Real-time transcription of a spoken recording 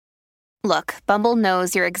Look, Bumble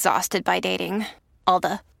knows you're exhausted by dating. All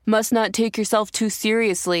the must not take yourself too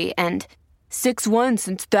seriously and 6'1"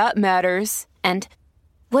 since that matters. And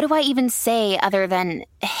what do I even say other than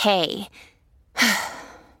hey?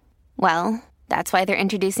 Well, that's why they're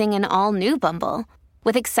introducing an all-new Bumble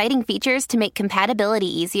with exciting features to make compatibility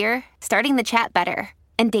easier, starting the chat better,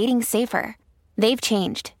 and dating safer. They've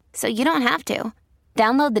changed, so you don't have to.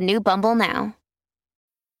 Download the new Bumble now.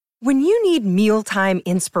 When you need mealtime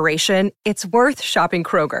inspiration, it's worth shopping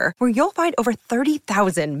Kroger, where you'll find over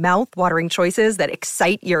 30,000 mouth-watering choices that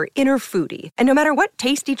excite your inner foodie. And no matter what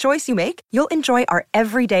tasty choice you make, you'll enjoy our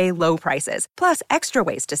everyday low prices, plus extra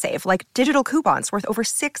ways to save, like digital coupons worth over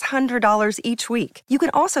 $600 each week. You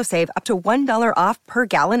can also save up to $1 off per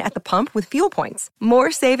gallon at the pump with fuel points.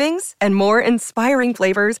 More savings and more inspiring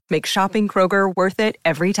flavors make shopping Kroger worth it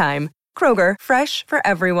every time. Kroger, fresh for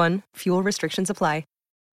everyone. Fuel restrictions apply.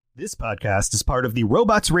 This podcast is part of the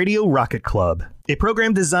Robots Radio Rocket Club, a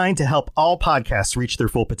program designed to help all podcasts reach their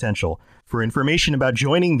full potential. For information about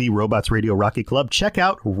joining the Robots Radio Rocket Club, check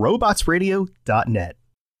out robotsradio.net.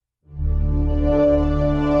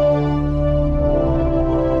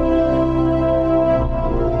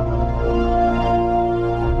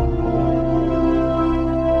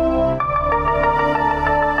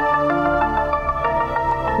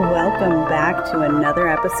 Welcome back to another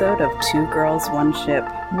episode of Two Girls, One Ship,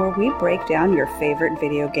 where we break down your favorite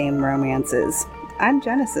video game romances. I'm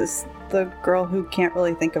Genesis, the girl who can't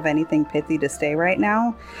really think of anything pithy to say right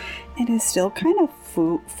now, and is still kind of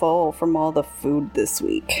full from all the food this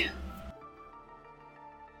week.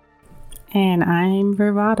 And I'm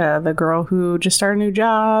Vervada, the girl who just started a new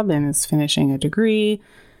job and is finishing a degree,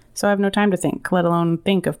 so I have no time to think, let alone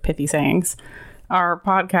think of pithy sayings. Our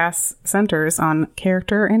podcast centers on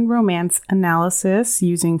character and romance analysis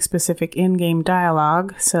using specific in-game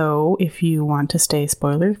dialogue. So if you want to stay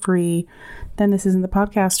spoiler-free, then this isn't the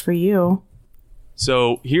podcast for you.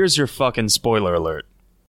 So here's your fucking spoiler alert.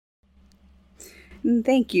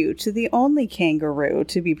 Thank you to the only kangaroo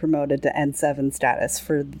to be promoted to N7 status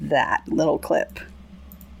for that little clip.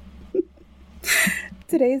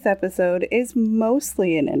 Today's episode is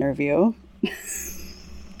mostly an interview.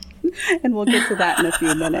 And we'll get to that in a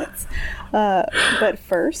few minutes. But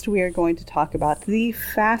first, we are going to talk about the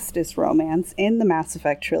fastest romance in the Mass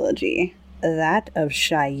Effect trilogy, that of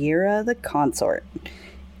Shayera the Consort.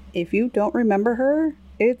 If you don't remember her,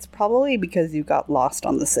 it's probably because you got lost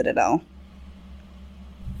on the Citadel.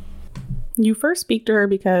 You first speak to her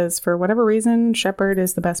because, for whatever reason, Shepard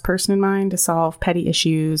is the best person in mind to solve petty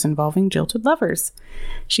issues involving jilted lovers.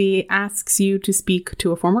 She asks you to speak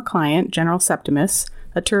to a former client, General Septimus,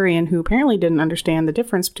 a Turian who apparently didn't understand the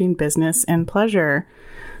difference between business and pleasure.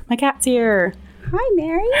 My cat's here. Hi,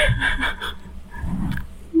 Mary.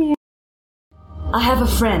 I have a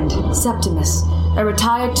friend, Septimus, a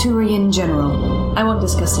retired Turian general. I won't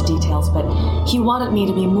discuss the details, but he wanted me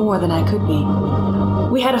to be more than I could be.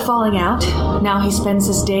 We had a falling out. Now he spends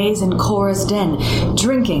his days in Korra's den,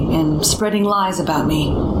 drinking and spreading lies about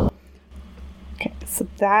me. Okay, so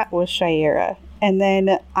that was Shayera. And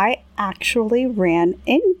then I actually ran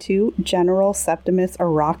into General Septimus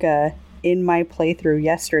Araka in my playthrough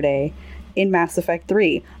yesterday in Mass Effect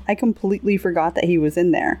 3. I completely forgot that he was in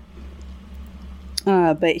there.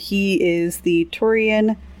 But he is the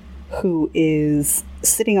Turian who is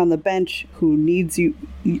sitting on the bench, who needs you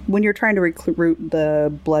when you're trying to recruit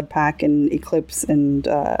the Blood Pack and Eclipse and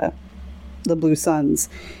the Blue Suns.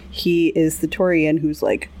 He is the Turian who's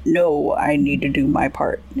like, no, I need to do my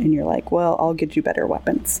part. And you're like, well, I'll get you better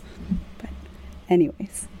weapons. But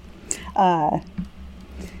anyways.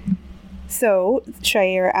 So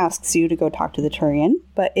Shayera asks you to go talk to the Turian.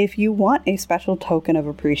 But if you want a special token of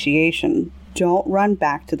appreciation, don't run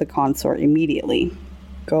back to the consort immediately.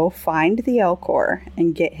 Go find the Elcor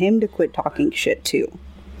and get him to quit talking shit too.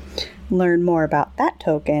 Learn more about that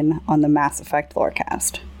token on the Mass Effect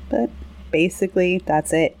Lorecast. But basically,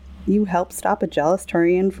 that's it. You help stop a jealous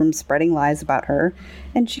Turian from spreading lies about her,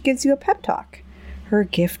 and she gives you a pep talk. Her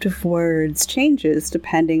gift of words changes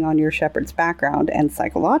depending on your Shepard's background and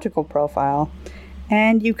psychological profile,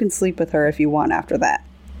 and you can sleep with her if you want after that.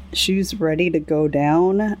 She's ready to go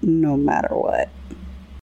down no matter what.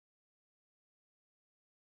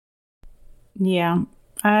 Yeah,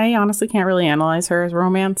 I honestly can't really analyze her as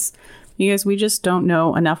romance because we just don't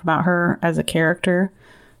know enough about her as a character.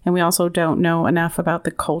 And we also don't know enough about the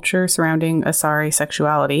culture surrounding Asari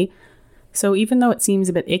sexuality. So even though it seems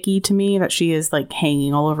a bit icky to me that she is like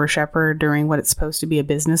hanging all over Shepard during what it's supposed to be a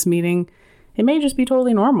business meeting, it may just be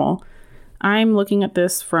totally normal. I'm looking at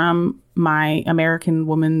this from my American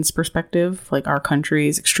woman's perspective. Like, our country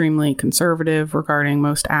is extremely conservative regarding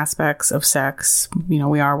most aspects of sex. You know,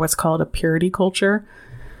 we are what's called a purity culture.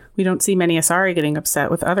 We don't see many Asari getting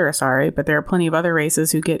upset with other Asari, but there are plenty of other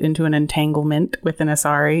races who get into an entanglement with an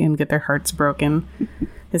Asari and get their hearts broken.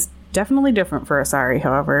 It's definitely different for Asari,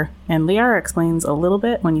 however, and Liara explains a little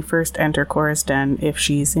bit when you first enter Korra's Den if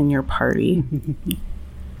she's in your party.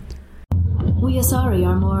 We Asari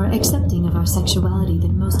are more accepting of our sexuality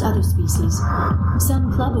than most other species.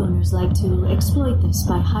 Some club owners like to exploit this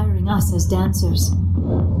by hiring us as dancers.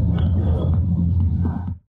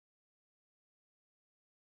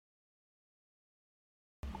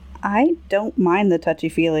 I don't mind the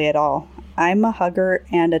touchy-feely at all. I'm a hugger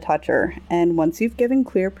and a toucher, and once you've given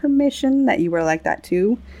clear permission that you are like that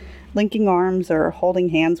too, linking arms or holding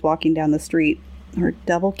hands walking down the street, or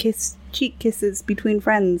double cheek kisses between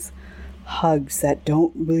friends, hugs that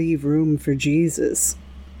don't leave room for Jesus.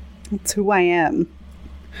 It's who I am.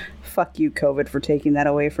 Fuck you, COVID, for taking that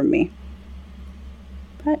away from me.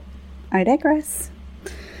 But I digress.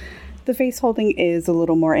 The face holding is a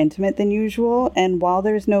little more intimate than usual, and while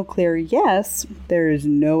there's no clear yes, there is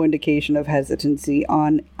no indication of hesitancy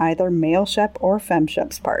on either male Shep or femme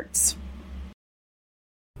Shep's parts.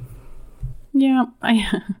 Yeah,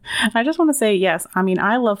 I just want to say yes. I mean,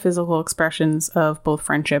 I love physical expressions of both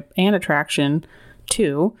friendship and attraction,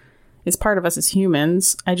 too. It's part of us as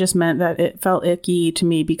humans. I just meant that it felt icky to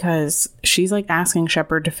me because she's like asking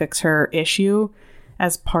Shepard to fix her issue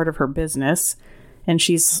as part of her business. And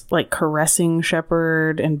she's like caressing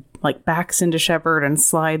Shepard and like backs into Shepard and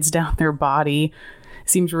slides down their body.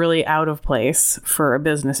 Seems really out of place for a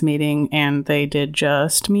business meeting, and they did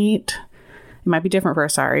just meet. It might be different for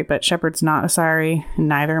Asari, but Shepard's not Asari, and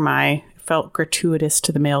neither am I. It felt gratuitous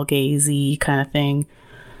to the male gaze-y kind of thing.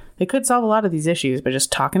 They could solve a lot of these issues by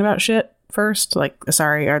just talking about shit first. Like,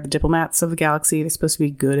 Asari are the diplomats of the galaxy. They're supposed to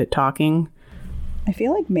be good at talking. I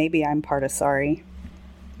feel like maybe I'm part Asari,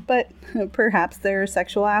 but perhaps their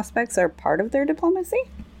sexual aspects are part of their diplomacy?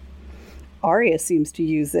 Arya seems to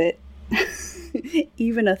use it.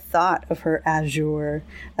 Even a thought of her azure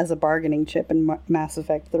as a bargaining chip in Mass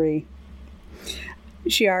Effect 3.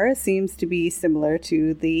 Shiara seems to be similar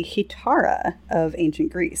to the Hitara of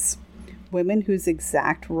ancient Greece, women whose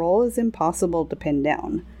exact role is impossible to pin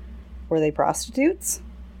down. Were they prostitutes?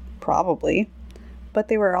 Probably. But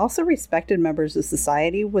they were also respected members of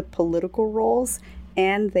society with political roles,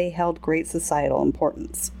 and they held great societal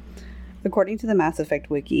importance. According to the Mass Effect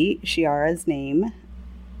wiki, Shiara's name,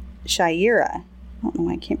 Shayera, I don't know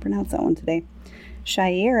why I can't pronounce that one today.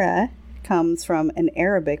 Shayera comes from an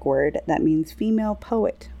Arabic word that means female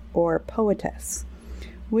poet or poetess,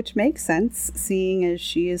 which makes sense seeing as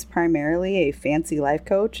she is primarily a fancy life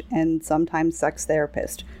coach and sometimes sex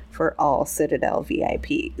therapist for all Citadel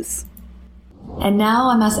VIPs. And now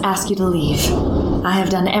I must ask you to leave. I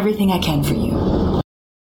have done everything I can for you.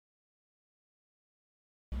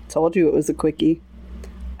 Told you it was a quickie.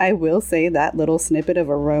 I will say that little snippet of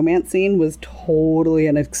a romance scene was totally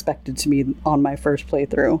unexpected to me on my first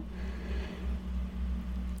playthrough.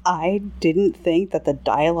 I didn't think that the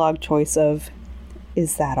dialogue choice of,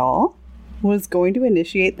 "Is that all?" was going to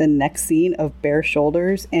initiate the next scene of bare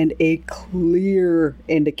shoulders and a clear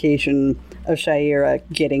indication of Shayera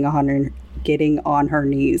getting on her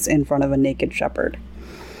knees in front of a naked Shepard.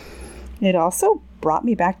 It also brought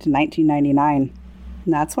me back to 1999.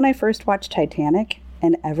 And that's when I first watched Titanic,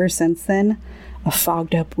 and ever since then, a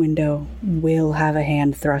fogged up window will have a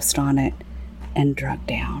hand thrust on it and drug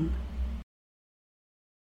down.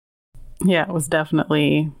 Yeah, it was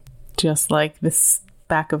definitely just like this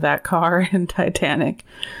back of that car in Titanic.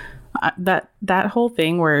 That whole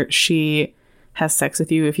thing where she has sex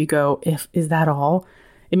with you if you go, is that all?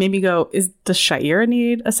 It made me go, does Shayera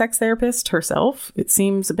need a sex therapist herself? It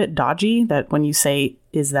seems a bit dodgy that when you say,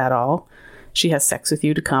 is that all, she has sex with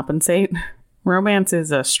you to compensate. Romance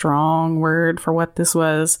is a strong word for what this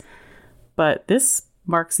was, but this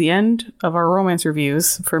marks the end of our romance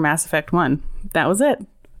reviews for Mass Effect 1. That was it.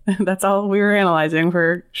 That's all we were analyzing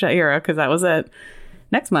for Shayera, because that was it.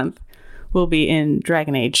 Next month, we'll be in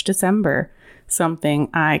Dragon Age December, something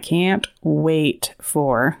I can't wait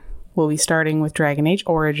for. We'll be starting with Dragon Age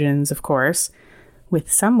Origins, of course,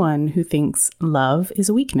 with someone who thinks love is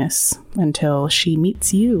a weakness until she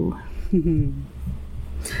meets you.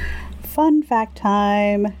 Fun fact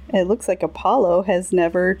time. It looks like Apollo has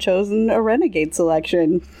never chosen a renegade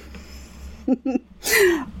selection.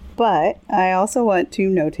 But I also want to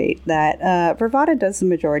notate that Vervada does the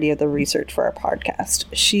majority of the research for our podcast.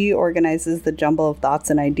 She organizes the jumble of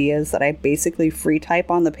thoughts and ideas that I basically free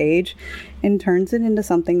type on the page and turns it into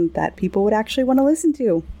something that people would actually want to listen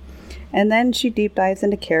to. And then she deep dives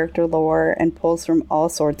into character lore and pulls from all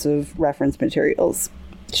sorts of reference materials.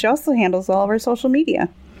 She also handles all of our social media.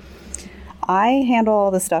 I handle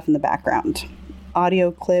all the stuff in the background.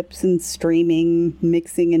 Audio clips and streaming,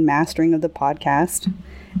 mixing and mastering of the podcast.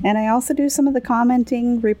 And I also do some of the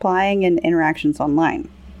commenting, replying, and interactions online.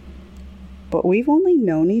 But we've only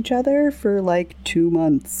known each other for like 2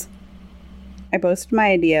 months. I posted my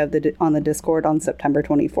idea on the Discord on September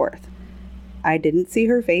 24th. I didn't see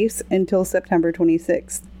her face until September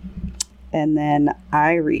 26th. And then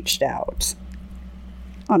I reached out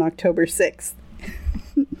on October 6th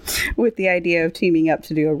with the idea of teaming up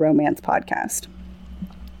to do a romance podcast.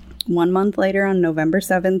 1 month later, on November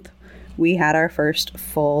 7th, we had our first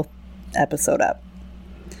full episode up.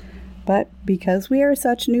 But because we are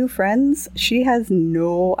such new friends, she has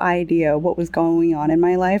no idea what was going on in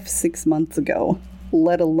my life 6 months ago,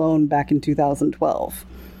 let alone back in 2012.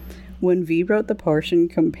 When V wrote the portion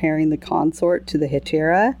comparing the consort to the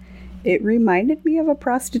Hetera, it reminded me of a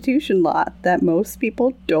prostitution lot that most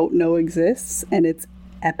people don't know exists and its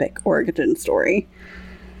epic origin story.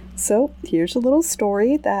 So here's a little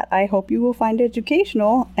story that I hope you will find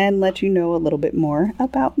educational and let you know a little bit more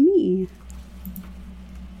about me.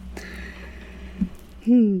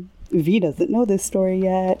 V doesn't know this story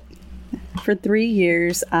yet. For 3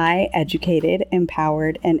 years, I educated,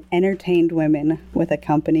 empowered, and entertained women with a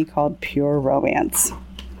company called Pure Romance.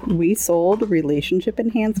 We sold relationship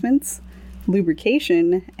enhancements,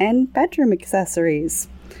 lubrication, and bedroom accessories.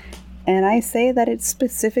 And I say that it's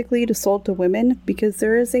specifically sold to women because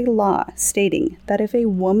there is a law stating that if a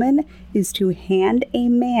woman is to hand a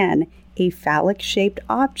man a phallic-shaped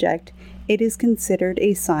object, it is considered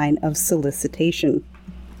a sign of solicitation.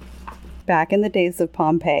 Back in the days of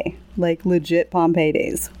Pompeii, like legit Pompeii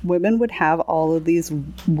days, women would have all of these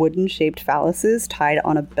wooden-shaped phalluses tied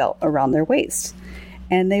on a belt around their waists,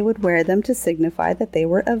 and they would wear them to signify that they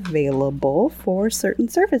were available for certain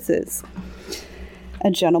services. A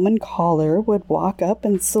gentleman caller would walk up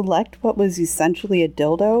and select what was essentially a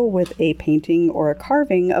dildo with a painting or a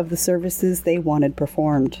carving of the services they wanted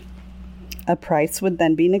performed. A price would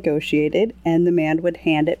then be negotiated, and the man would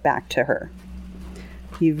hand it back to her.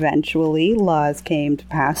 Eventually, laws came to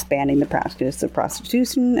pass banning the practice of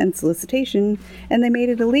prostitution and solicitation, and they made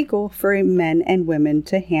it illegal for men and women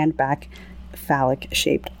to hand back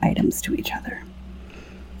phallic-shaped items to each other.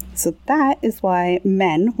 So that is why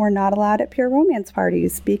men were not allowed at Pure Romance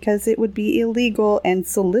parties, because it would be illegal and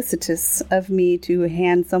solicitous of me to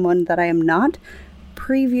hand someone that I am not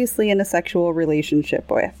previously in a sexual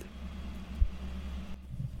relationship with.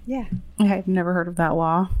 Yeah. I've never heard of that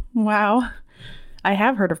law. Wow. I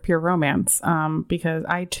have heard of Pure Romance because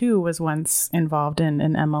I too was once involved in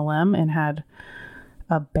an MLM and had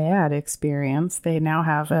a bad experience. They now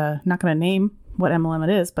have not going to name what MLM it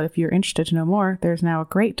is, but if you're interested to know more, there's now a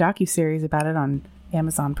great docuseries about it on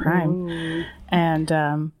Amazon Prime. Ooh. And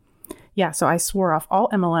so I swore off all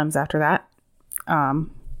MLMs after that.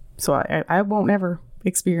 So I won't ever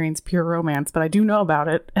experience Pure Romance, but I do know about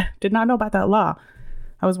it. Did not know about that law.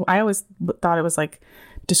 I always thought it was like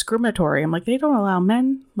discriminatory. I'm like, they don't allow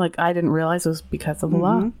men. Like, I didn't realize it was because of the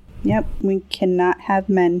law. Yep, we cannot have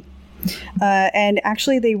men. And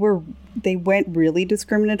actually, they went really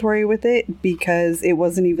discriminatory with it because it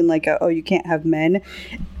wasn't even like, you can't have men.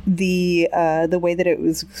 The way that it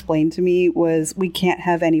was explained to me was, we can't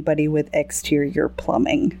have anybody with exterior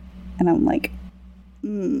plumbing. And I'm like,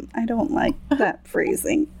 I don't like that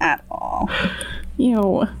phrasing at all.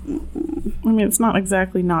 I mean, it's not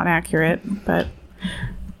exactly not accurate, but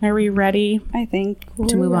are we ready? I think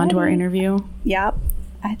to move on to our interview. Yep,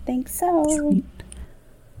 I think so. Sweet.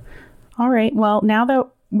 All right. Well, now that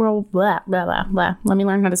we're blah, blah, blah, blah. Let me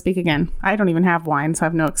learn how to speak again. I don't even have wine, so I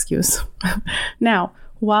have no excuse. Now,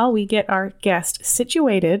 while we get our guest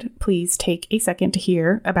situated, please take a second to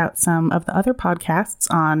hear about some of the other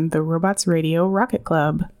podcasts on the Robots Radio Rocket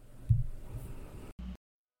Club.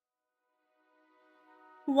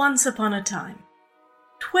 Once upon a time,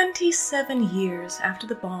 27 years after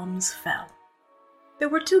the bombs fell, there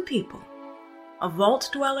were two people, a vault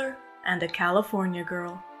dweller and a California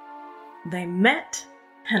girl. They met,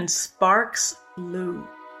 and sparks flew.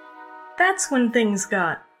 That's when things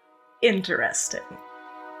got interesting.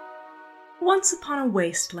 Once Upon a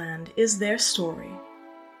Wasteland is their story.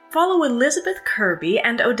 Follow Elizabeth Kirby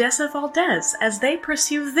and Odessa Valdez as they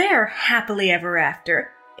pursue their happily ever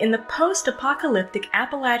after in the post-apocalyptic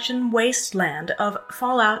Appalachian wasteland of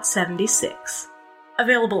Fallout 76.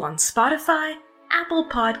 Available on Spotify, Apple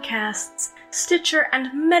Podcasts, Stitcher,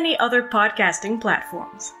 and many other podcasting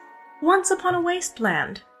platforms. Once Upon a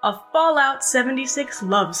Wasteland, a Fallout 76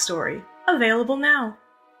 love story. Available now.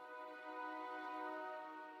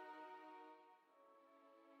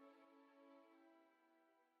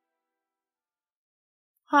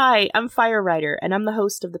 Hi, I'm Firewriter, and I'm the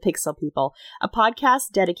host of The Pixel People, a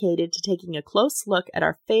podcast dedicated to taking a close look at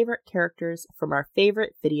our favorite characters from our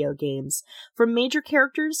favorite video games. From major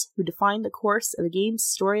characters who define the course of a game's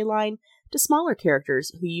storyline to smaller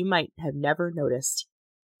characters who you might have never noticed.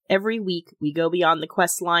 Every week, we go beyond the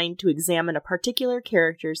quest line to examine a particular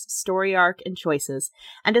character's story arc and choices,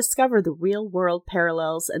 and discover the real-world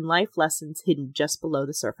parallels and life lessons hidden just below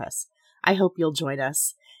the surface. I hope you'll join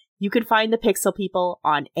us. You can find The Pixel People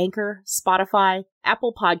on Anchor, Spotify,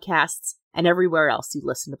 Apple Podcasts, and everywhere else you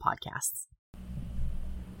listen to podcasts.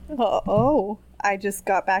 Oh, I just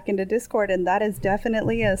got back into Discord, and that is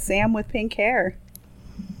definitely a Sam with pink hair.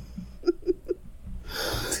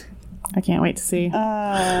 I can't wait to see.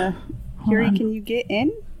 Yuri, can you get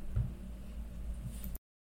in?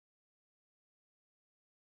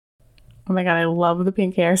 Oh my god, I love the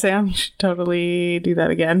pink hair, Sam. You should totally do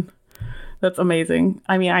that again. That's amazing.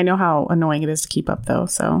 I mean, I know how annoying it is to keep up, though,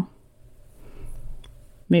 so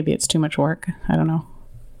maybe it's too much work. I don't know.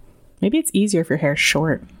 Maybe it's easier if your hair's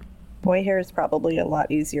short. Boy hair is probably a lot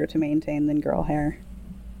easier to maintain than girl hair.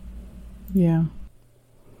 Yeah.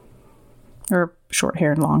 Or short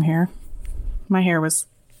hair and long hair. My hair was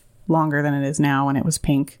longer than it is now when it was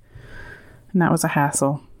pink, and that was a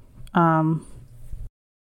hassle. I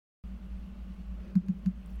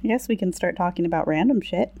guess we can start talking about random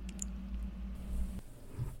shit.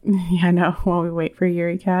 Yeah, I know. While we wait for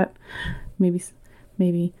Yuri Cat,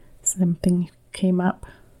 maybe something came up.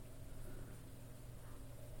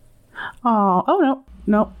 Oh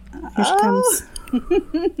no! Here she comes.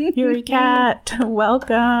 Yuri Cat,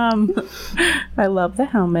 welcome. I love the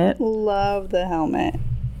helmet. Love the helmet.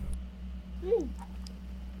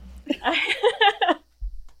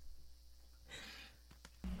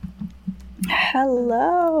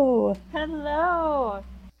 Hello. Hello.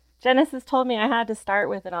 Genesis told me I had to start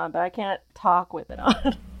with it on, but I can't talk with it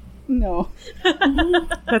on. No.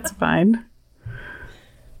 That's fine.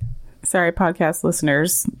 Sorry, podcast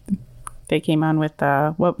listeners. They came on with,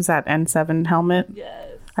 what was that, N7 helmet?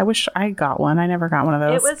 Yes. I wish I got one. I never got one of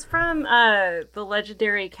those. It was from the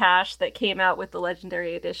Legendary Cache that came out with the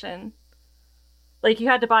Legendary Edition. Like, you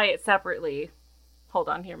had to buy it separately. Hold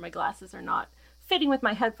on here. My glasses are not fitting with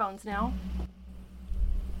my headphones now.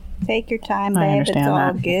 Take your time, babe. It's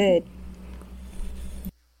all good.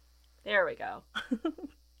 There we go.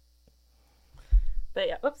 But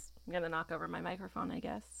yeah, oops. I'm going to knock over my microphone, I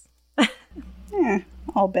guess. Yeah,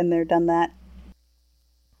 all been there, done that.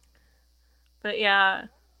 But yeah,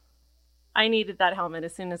 I needed that helmet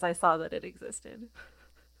as soon as I saw that it existed.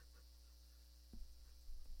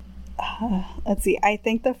 Let's see. I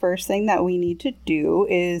think the first thing that we need to do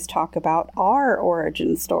is talk about our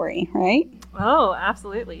origin story, right? Oh,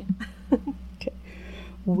 absolutely. Okay.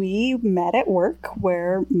 We met at work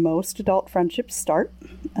where most adult friendships start.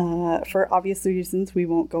 For obvious reasons, we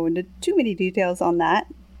won't go into too many details on that.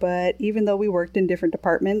 But even though we worked in different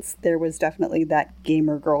departments, there was definitely that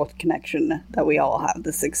gamer girl connection that we all have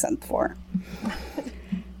the sixth sense for.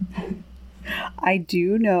 I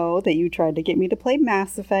do know that you tried to get me to play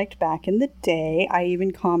Mass Effect back in the day. I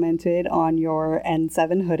even commented on your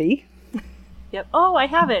N7 hoodie. Yep. Oh, I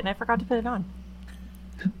have it, and I forgot to put it on.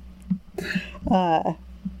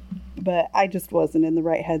 But I just wasn't in the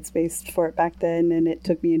right headspace for it back then, and it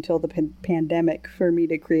took me until the pandemic for me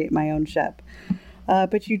to create my own ship.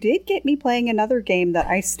 But you did get me playing another game that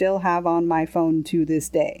I still have on my phone to this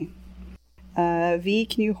day. V,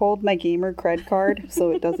 can you hold my gamer cred card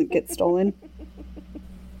so it doesn't get stolen?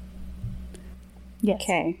 Yes.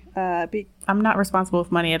 Okay. I'm not responsible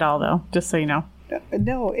with money at all, though, just so you know.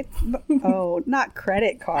 No, it's... Oh, not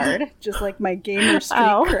credit card. Just like my gamer street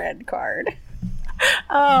cred card.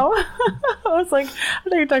 Oh. I was like, I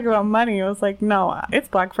thought you were talking about money. I was like, no, it's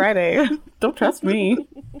Black Friday. Don't trust me.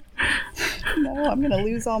 No, I'm going to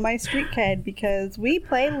lose all my street cred because we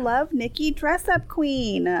play Love Nikki Dress Up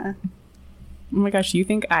Queen. Oh my gosh, you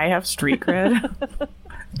think I have street cred?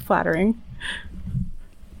 Flattering.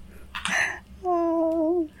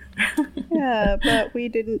 Oh. Yeah, but we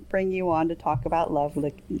didn't bring you on to talk about love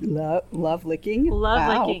licking. Love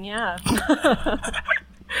licking, yeah.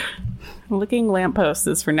 Licking lampposts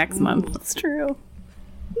is for next month. It's true.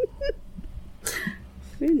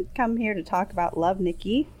 We didn't come here to talk about Love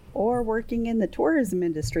Nikki. or working in the tourism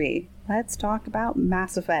industry. Let's talk about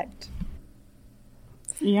Mass Effect.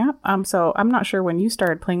 Yeah. So I'm not sure when you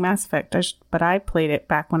started playing Mass Effect, but I played it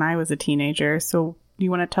back when I was a teenager. So you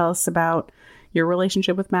want to tell us about your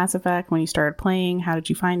relationship with Mass Effect, when you started playing? How did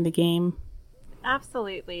you find the game?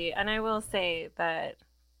 Absolutely. And I will say that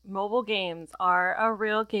mobile games are a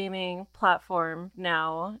real gaming platform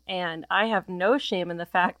now, and I have no shame in the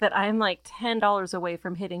fact that I'm like $10 away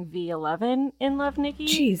from hitting V11 in Love, Nikki.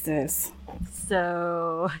 Jesus.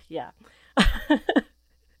 So, yeah.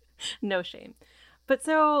 No shame. But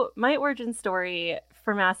so, my origin story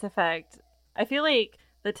for Mass Effect, I feel like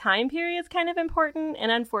the time period is kind of important,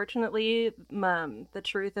 and unfortunately, the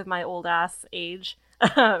truth of my old ass age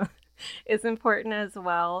is important as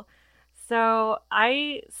well. So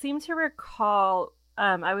I seem to recall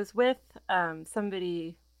I was with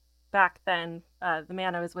somebody back then. The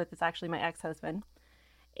man I was with is actually my ex-husband.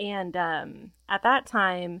 And at that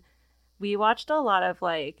time, we watched a lot of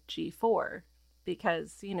like G4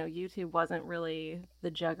 because, you know, YouTube wasn't really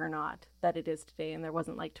the juggernaut that it is today. And there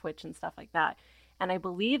wasn't like Twitch and stuff like that. And I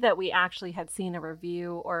believe that we actually had seen a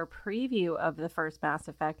review or a preview of the first Mass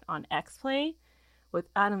Effect on XPlay with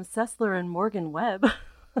Adam Sessler and Morgan Webb.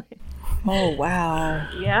 Oh, wow.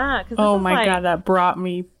 Yeah. Oh, my God. That brought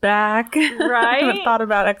me back. Right? I haven't thought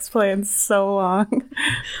about XPlay in so long.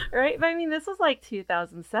 Right? But I mean, this was like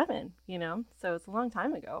 2007, you know? So it's a long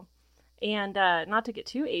time ago. And not to get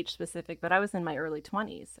too age specific, but I was in my early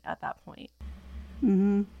 20s at that point.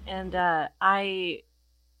 Mm-hmm. And I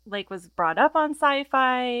like was brought up on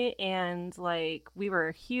sci-fi, and like we were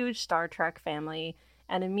a huge Star Trek family.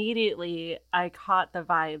 And immediately I caught the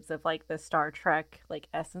vibes of like the Star Trek like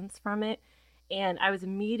essence from it. And I was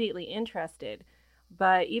immediately interested.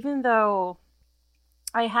 But even though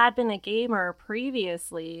I had been a gamer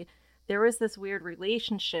previously, there was this weird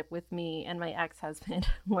relationship with me and my ex-husband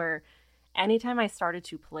where anytime I started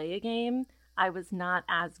to play a game, I was not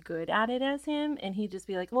as good at it as him. And he'd just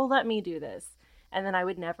be like, well, let me do this. And then I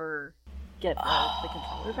would never get the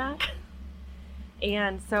controller back.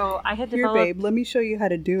 And so I had developed... Here, babe, let me show you how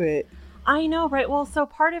to do it. I know, right? Well, so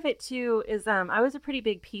part of it, too, is I was a pretty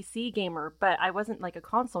big PC gamer, but I wasn't, like, a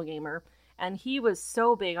console gamer. And he was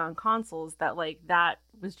so big on consoles that, like, that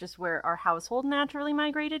was just where our household naturally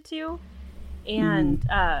migrated to. And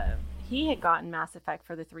he had gotten Mass Effect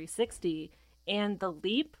for the 360. And the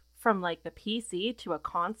leap from, like, the PC to a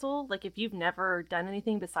console, like, if you've never done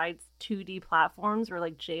anything besides 2D platforms or,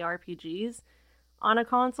 like, JRPGs... on a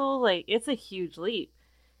console, like, it's a huge leap.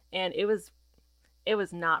 And it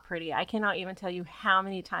was not pretty. I cannot even tell you how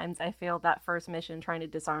many times I failed that first mission trying to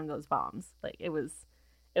disarm those bombs. Like, it was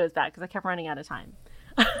bad because I kept running out of time.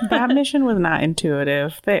 That mission was not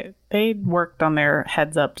intuitive. They worked on their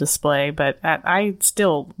heads up display, but I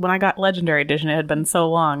still, when I got Legendary Edition, it had been so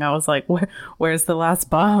long. I was like, where's the last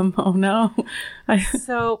bomb? Oh no.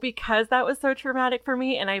 So because that was so traumatic for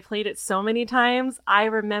me and I played it so many times, I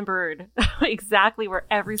remembered exactly where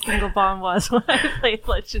every single bomb was when I played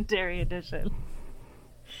Legendary Edition.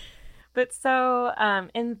 But so,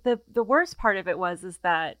 and the worst part of it is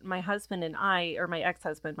that my husband and I, or my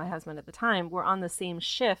ex-husband, my husband at the time, were on the same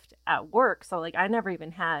shift at work. So like I never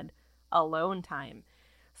even had alone time.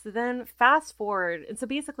 So then fast forward. And so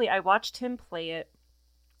basically I watched him play it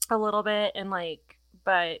a little bit and like,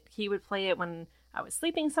 but he would play it when I was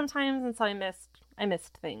sleeping sometimes. And so I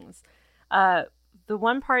missed things. The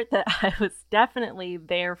one part that I was definitely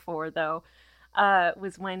there for though,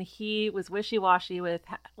 was when he was wishy-washy with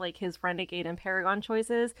like his Renegade and Paragon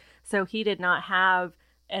choices. So he did not have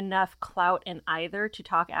enough clout in either to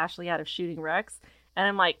talk Ashley out of shooting Rex. And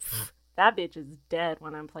I'm like, that bitch is dead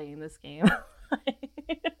when I'm playing this game.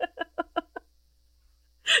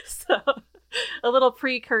 So a little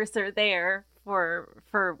precursor there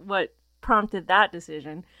for what prompted that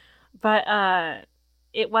decision. But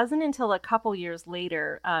it wasn't until a couple years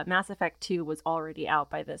later, Mass Effect 2 was already out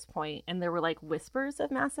by this point, and there were like whispers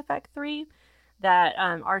of Mass Effect 3 that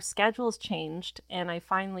our schedules changed, and I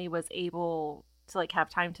finally was able to like have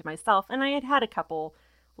time to myself. And I had a couple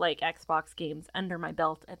like Xbox games under my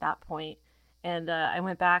belt at that point, and I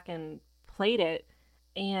went back and played it,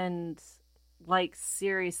 and like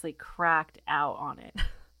seriously cracked out on it.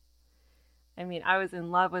 I mean, I was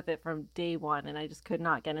in love with it from day one, and I just could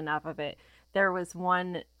not get enough of it. There was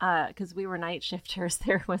one, because we were night shifters,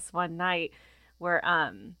 there was one night where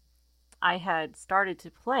I had started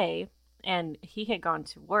to play and he had gone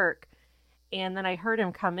to work. And then I heard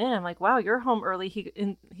him come in. I'm like, wow, you're home early.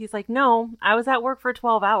 He's like, no, I was at work for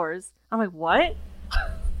 12 hours. I'm like, what?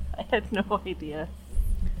 I had no idea.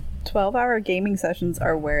 12-hour gaming sessions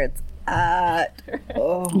are where it's at.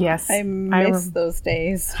 Oh, yes. I miss those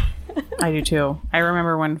days. I do too. I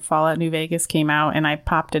remember when Fallout New Vegas came out and I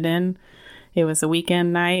popped it in. It was a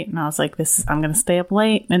weekend night and I was like, I'm going to stay up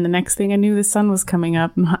late. And the next thing I knew, the sun was coming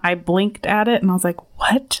up and I blinked at it and I was like,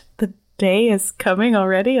 what? The day is coming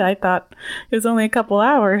already? I thought it was only a couple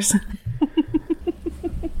hours.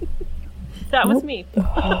 That was me.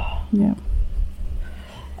 Yeah.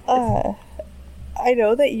 I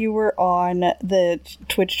know that you were on the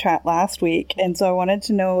Twitch chat last week, and so I wanted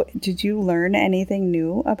to know, did you learn anything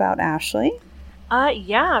new about Ashley?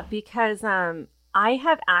 Yeah, because I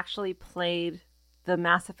have actually played the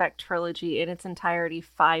Mass Effect trilogy in its entirety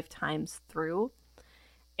 5 times through,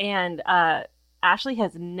 and Ashley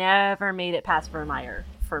has never made it past Vermeer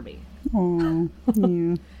for me. Oh,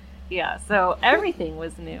 yeah. Yeah, so everything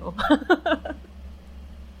was new.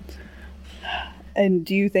 And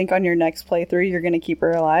do you think on your next playthrough you're going to keep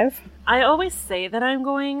her alive? I always say that I'm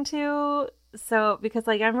going to, so because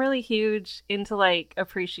like I'm really huge into like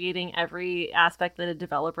appreciating every aspect that a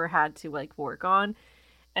developer had to like work on,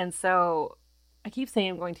 and so I keep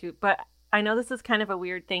saying I'm going to, but I know this is kind of a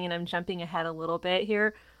weird thing and I'm jumping ahead a little bit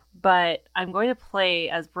here, but I'm going to play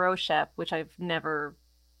as Broshep, which I've never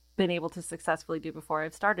been able to successfully do before.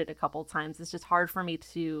 I've started a couple times. It's just hard for me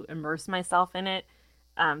to immerse myself in it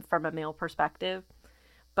from a male perspective.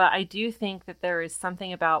 But I do think that there is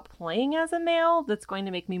something about playing as a male that's going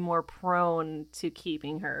to make me more prone to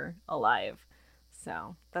keeping her alive.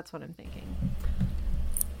 So that's what I'm thinking.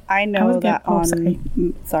 I know that on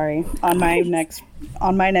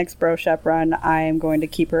my next Broshep run, I am going to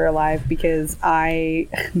keep her alive because I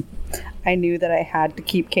knew that I had to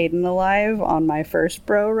keep Caden alive on my first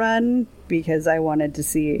Bro run because I wanted to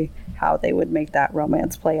see how they would make that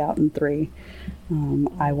romance play out in 3.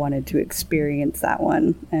 I wanted to experience that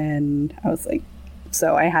one, and I was like,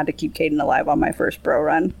 so I had to keep Caden alive on my first Bro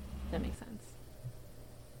run. That makes sense.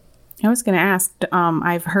 I was going to ask,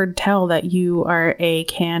 I've heard tell that you are a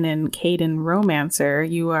canon Caden romancer.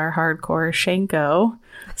 You are hardcore Shanko.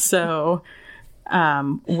 So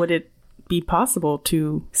would it be possible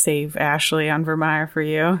to save Ashley on Vermeer for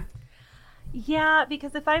you? Yeah,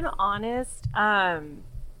 because if I'm honest,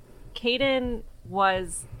 Caden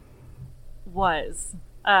was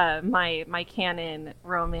my canon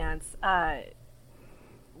romance.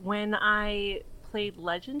 When I played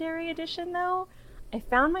Legendary Edition, though, I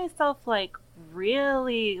found myself like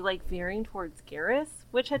really like veering towards Garrus,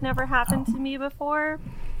 which had never happened to me before.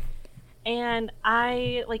 And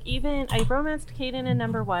I romanced Caden in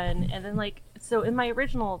number 1, and then like so in my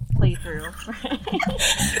original playthrough,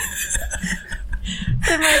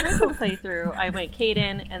 I went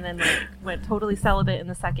Caden, and then like went totally celibate in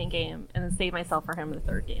the second game, and then saved myself for him in the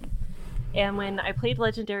third game. And when I played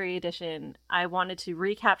Legendary Edition, I wanted to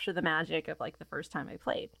recapture the magic of like the first time I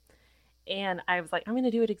played. And I was like, I'm going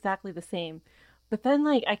to do it exactly the same. But then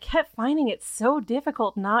like I kept finding it so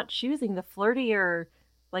difficult not choosing the flirtier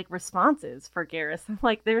like responses for Garrus. I'm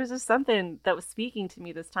like, there was just something that was speaking to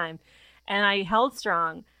me this time. And I held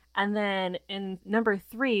strong. And then in number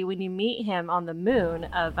 3, when you meet him on the moon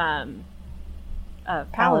of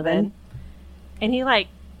Palaven, and he like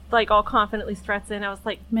all confidently struts in, I was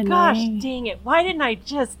like, gosh dang it, why didn't I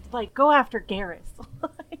just like go after Garrus?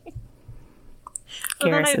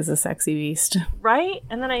 Garrus is a sexy beast. Right?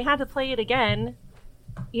 And then I had to play it again,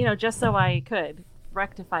 just so I could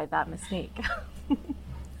rectify that mistake.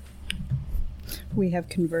 We have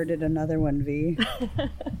converted another one, V.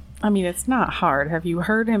 I mean, it's not hard. Have you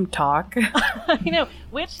heard him talk? I know,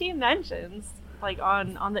 which he mentions, like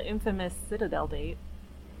on the infamous Citadel date.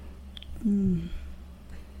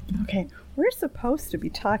 Okay, we're supposed to be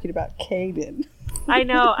talking about Caden. I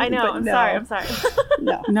know. I'm sorry.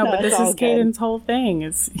 No, but this is Caden's whole thing.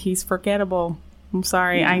 He's forgettable. I'm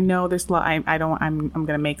sorry. Yeah. I know there's a lot. I'm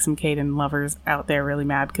gonna make some Caden lovers out there really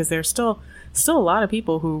mad because there's still a lot of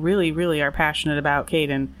people who really, really are passionate about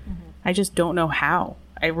Caden. Mm-hmm. I just don't know how.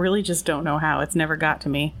 I really just don't know how. It's never got to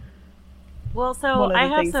me. Well, so I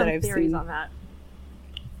have some theories on that.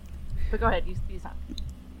 But go ahead. You stop.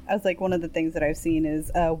 I was like, one of the things that I've seen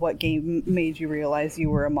is what game made you realize you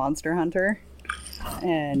were a monster hunter?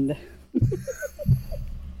 And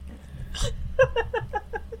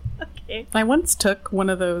okay. I once took one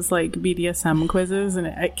of those like BDSM quizzes and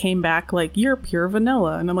it came back like, you're pure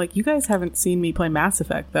vanilla. And I'm like, you guys haven't seen me play Mass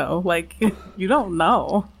Effect though. Like, you don't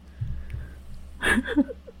know.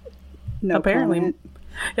 No apparently comment.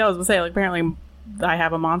 Yeah, I was gonna say, like, apparently I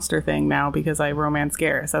have a monster thing now because I romance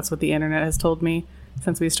Garrus. That's what the internet has told me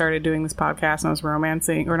since we started doing this podcast. And I was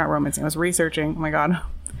I was researching. Oh my god.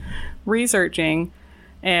 Researching,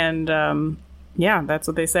 and Yeah, that's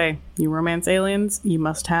what they say. You romance aliens, you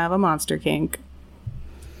must have a monster kink.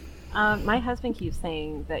 My husband keeps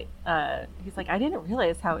saying that he's like, I didn't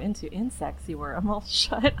realize how into insects you were. I'm all,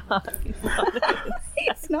 shut up.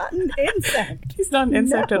 He's not an insect. He's not an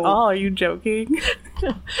insect at all. Are you joking?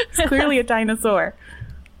 He's clearly a dinosaur.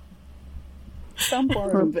 Some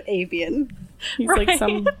form of avian. He's like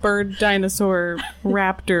some bird dinosaur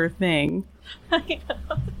raptor thing. I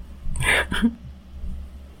know.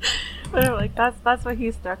 But I'm like, that's what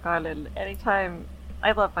he's stuck on. And anytime,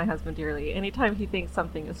 I love my husband dearly. Anytime he thinks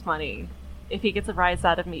something is funny, if he gets a rise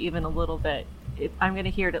out of me even a little bit, I'm going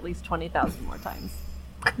to hear it at least 20,000 more times.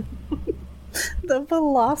 The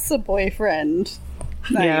Velociboyfriend.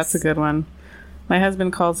 Nice. Yeah, that's a good one. My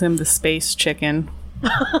husband calls him the space chicken.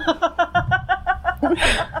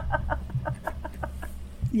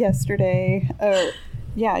 Yesterday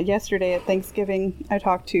at Thanksgiving, I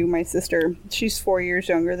talked to my sister. She's 4 years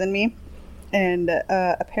younger than me. And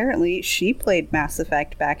apparently she played Mass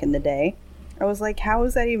Effect back in the day. I was like, how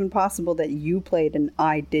is that even possible that you played and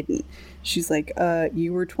I didn't? She's like,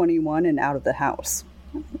 you were 21 and out of the house.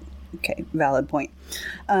 Okay, valid point.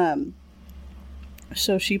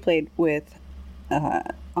 So she played with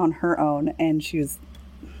on her own, and she was...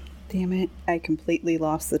 Damn it, I completely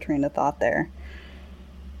lost the train of thought there.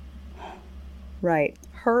 Right.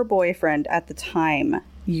 Her boyfriend at the time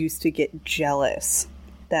used to get jealous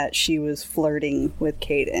that she was flirting with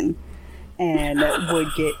Caden, and would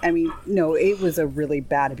get... I mean, no, it was a really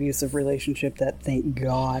bad abusive relationship that, thank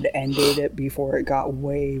God, ended it before it got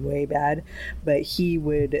way, way bad. But he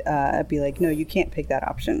would be like, no, you can't pick that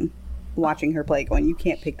option. Watching her play, going, you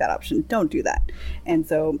can't pick that option, don't do that. And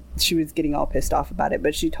so she was getting all pissed off about it,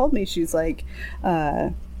 but she told me, she's like,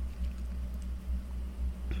 wow,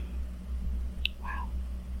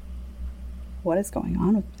 what is going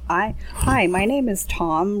on with... Hi, my name is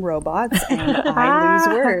Tom Robots, and I lose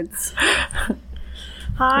words.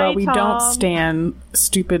 Hi, well, we Tom. don't stand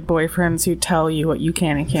stupid boyfriends who tell you what you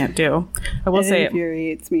can and can't do. I will say it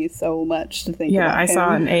infuriates me so much to think about him. I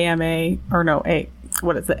saw an AMA, or no,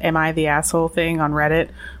 what is it, Am I the Asshole thing on Reddit,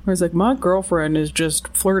 where it's like, my girlfriend is just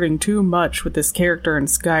flirting too much with this character in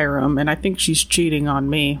Skyrim, and I think she's cheating on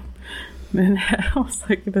me. And I was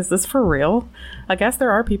like, is this for real? I guess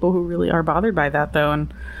there are people who really are bothered by that, though,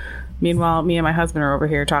 and meanwhile, me and my husband are over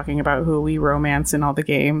here talking about who we romance in all the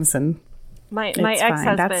games, and my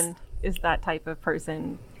ex-husband is that type of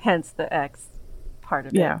person, hence the ex part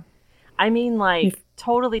of it. Yeah. I mean, like,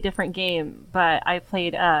 totally different game, but I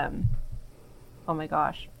played, oh my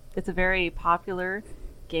gosh, it's a very popular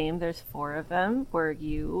game. There's 4 of them where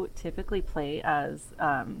you typically play as,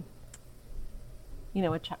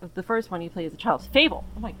 the first one you play as a child. Fable.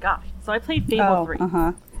 Oh my gosh. So I played Fable 3.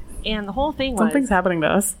 And the whole thing was... Something's happening to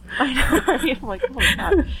us. I know, right? I'm like, oh my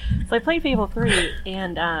God. So I played Fable 3,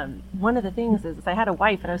 and one of the things is I had a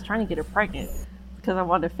wife, and I was trying to get her pregnant because I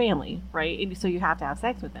wanted a family, right? And so you have to have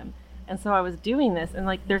sex with them. And so I was doing this, and,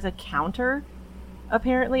 like, there's a counter,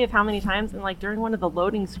 apparently, of how many times, and, like, during one of the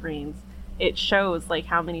loading screens, it shows, like,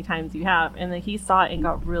 how many times you have. And then he saw it and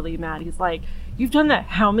got really mad. He's like, you've done that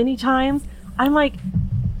how many times? I'm like,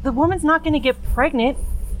 the woman's not going to get pregnant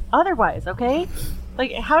otherwise, okay?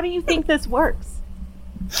 Like, how do you think this works?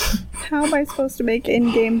 How am I supposed to make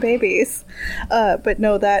in-game babies? But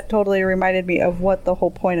no, that totally reminded me of what the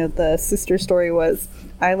whole point of the sister story was.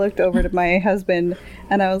 I looked over to my husband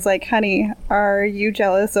and I was like, honey, are you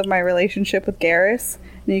jealous of my relationship with Garrus?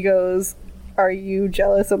 And he goes, are you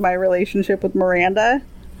jealous of my relationship with Miranda?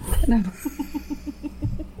 And I'm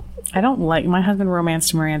I don't like... My husband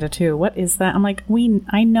romanced Miranda, too. What is that? I'm like,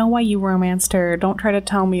 I know why you romanced her. Don't try to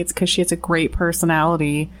tell me it's because she has a great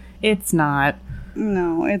personality. It's not.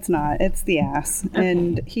 No, it's not. It's the ass. Okay.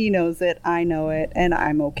 And he knows it. I know it. And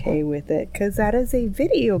I'm okay with it. Because that is a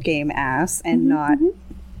video game ass and not...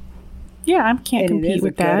 Yeah, I can't compete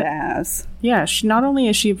with that. Good ass. Yeah, not only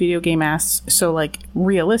is she a video game ass, so, like,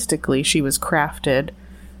 realistically, she was crafted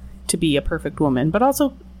to be a perfect woman, but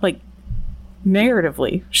also, like,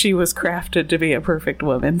 narratively, she was crafted to be a perfect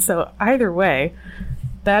woman. So either way,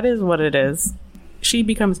 that is what it is. She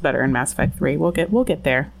becomes better in Mass Effect 3. We'll get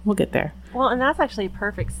there. We'll get there. Well, and that's actually a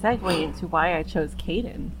perfect segue into why I chose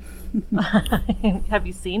Caden. Have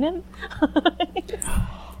you seen him?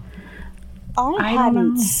 I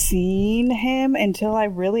hadn't seen him until I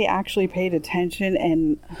really actually paid attention,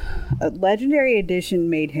 and Legendary Edition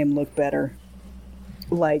made him look better.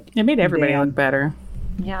 Like, it made everybody look better.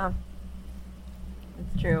 Yeah.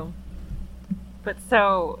 It's true. But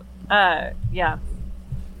so, yeah.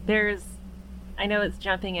 I know it's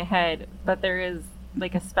jumping ahead, but there is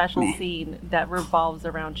like a special scene that revolves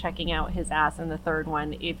around checking out his ass in the third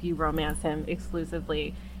one if you romance him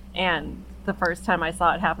exclusively. And the first time I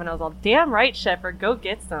saw it happen, I was all, damn right, Shepard, go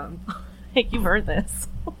get some. Like, you've earned this.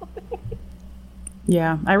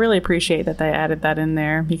 Yeah, I really appreciate that they added that in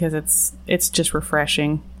there because it's just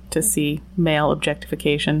refreshing to see male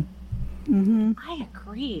objectification. Mm-hmm. I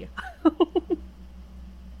agree.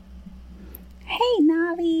 Hey,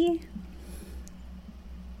 Navi.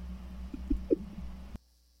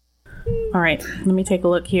 All right, let me take a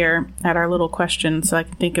look here at our little questions so I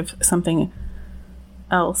can think of something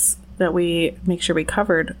else that we make sure we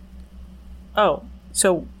covered. Oh,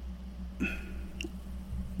 so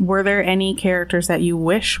were there any characters that you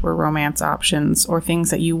wish were romance options or things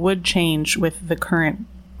that you would change with the current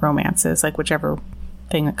romances, like whichever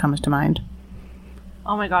thing that comes to mind?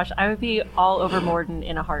 Oh my gosh, I would be all over Morden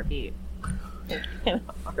in a heartbeat. In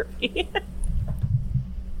a heartbeat.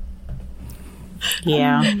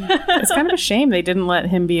 Yeah. It's kind of a shame they didn't let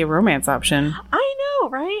him be a romance option. I know,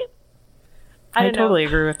 right? I totally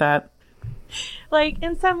agree with that. Like,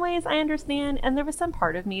 in some ways, I understand, and there was some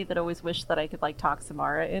part of me that always wished that I could, like, talk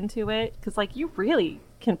Samara into it, because, like, you really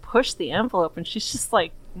can push the envelope, and she's just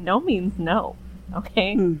like, no means no,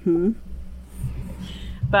 okay? Mm-hmm.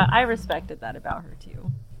 But I respected that about her,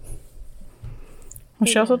 too. Well,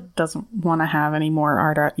 she also doesn't want to have any more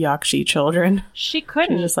Ardat Yakshi children. She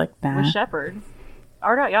couldn't. She's just like, nah. With Shepard.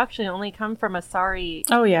 Ardat Yakshi only come from a sorry...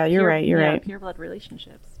 Oh, yeah, you're right. Pure blood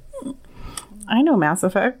relationships. I know Mass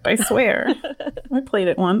Effect, I swear. I played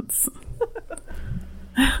it once.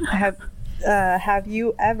 Have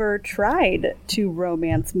you ever tried to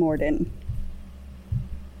romance Morden?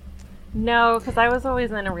 No, because I was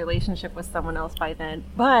always in a relationship with someone else by then.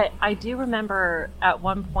 But I do remember at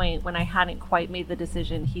one point when I hadn't quite made the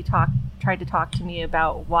decision, he tried to talk to me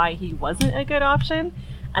about why he wasn't a good option.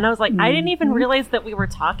 And I was like, I didn't even realize that we were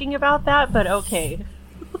talking about that, but okay.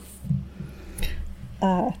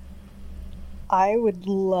 I would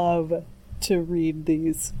love to read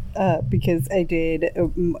these because I did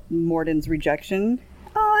Morden's rejection.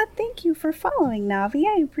 Oh, thank you for following, Navi.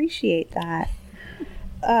 I appreciate that.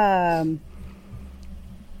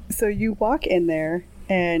 So you walk in there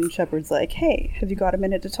and Shepard's like, hey, have you got a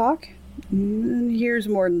minute to talk? Here's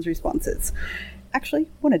Morden's responses. Actually,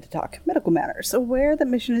 wanted to talk. Medical matters. Aware that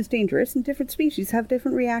mission is dangerous and different species have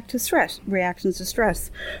different reactions to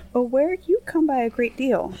stress. Aware you come by a great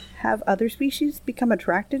deal. Have other species become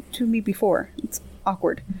attracted to me before? It's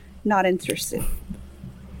awkward. Not interested.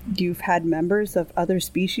 You've had members of other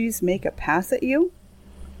species make a pass at you?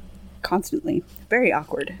 Constantly. Very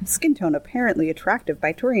awkward. Skin tone apparently attractive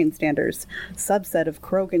by Turian standards. Subset of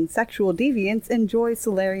Krogan sexual deviants enjoy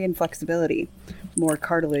Solarian flexibility. More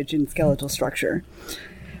cartilage and skeletal structure.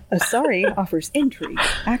 Asari offers intrigue,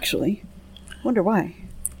 actually. Wonder why.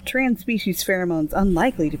 Trans-species pheromones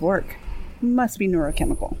unlikely to work. Must be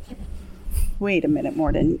neurochemical. Wait a minute,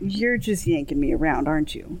 Morden. You're just yanking me around,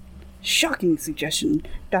 aren't you? Shocking suggestion.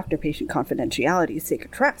 Doctor-patient confidentiality is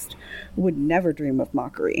sacred trust. Would never dream of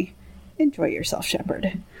mockery. Enjoy yourself,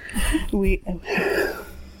 Shepard.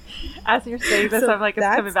 As you're saying this, I'm like, it's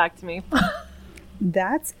coming back to me.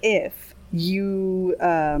 That's if you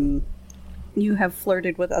have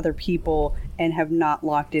flirted with other people and have not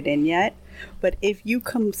locked it in yet. But if you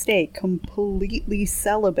stay completely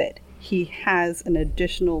celibate, he has an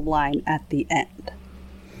additional line at the end.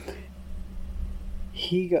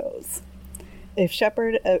 He goes, if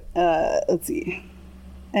Shepard, let's see.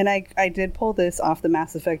 And I did pull this off the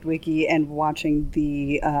Mass Effect wiki and watching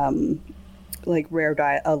the rare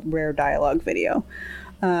dialogue video.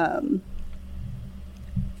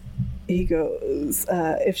 He goes,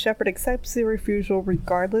 if Shepard accepts the refusal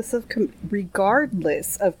regardless of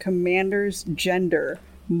commander's gender,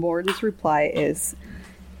 Morden's reply is,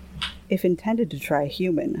 if intended to try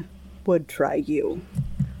human, would try you.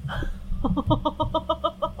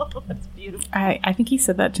 That's beautiful. I think he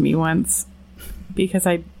said that to me once because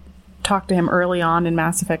I talked to him early on in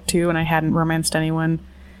Mass Effect 2 and I hadn't romanced anyone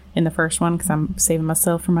in the first one because I'm saving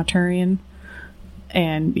myself from a Turian.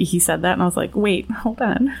 And he said that and I was like, wait, hold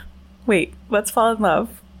on. Wait, let's fall in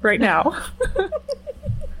love right now.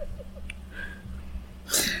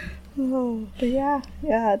 Oh, but yeah.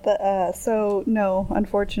 So no,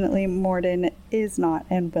 unfortunately, Morden is not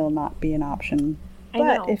and will not be an option.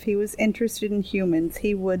 But if he was interested in humans,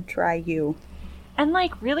 he would try you. And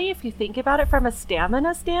like, really, if you think about it from a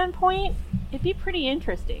stamina standpoint, it'd be pretty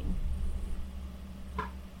interesting.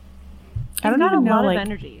 I don't even know, a lot like, of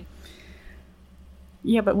energy.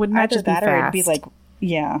 Yeah, but wouldn't that just be fast? Or it'd be like,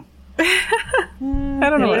 yeah. I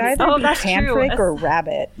don't It know. would either be that's tantric true. or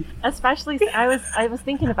rabbit. Especially, I was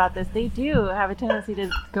thinking about this. They do have a tendency to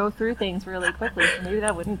go through things really quickly, so maybe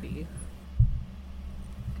that wouldn't be.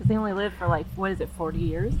 Because they only live for like, what is it, 40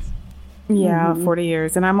 years? Yeah, 40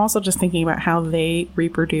 years. And I'm also just thinking about how they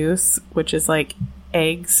reproduce, which is like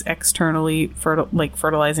eggs externally,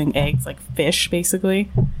 fertilizing eggs, like fish, basically.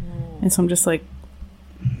 And so I'm just like,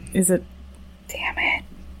 is it? Damn it.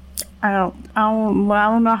 I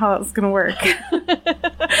don't know how that's gonna work.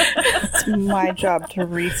 It's my job to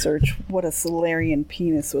research what a Solarian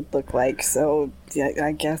penis would look like, so yeah,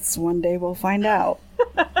 I guess one day we'll find out.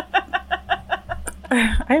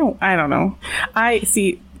 I don't know.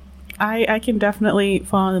 I can definitely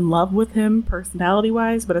fall in love with him personality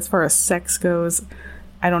wise, but as far as sex goes,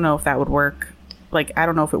 I don't know if that would work. Like, I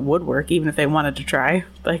don't know if it would work, even if they wanted to try.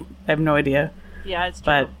 Like, I have no idea. Yeah, it's true.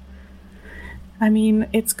 But I mean,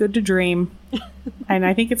 it's good to dream. And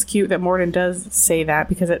I think it's cute that Morden does say that,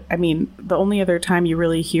 because the only other time you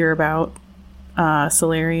really hear about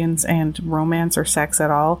Solarians and romance or sex at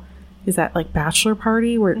all is that like bachelor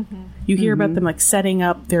party where you hear about them like setting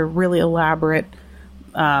up their really elaborate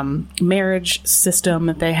marriage system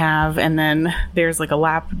that they have, and then there's like a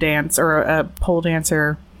lap dance or a pole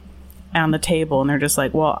dancer on the table, and they're just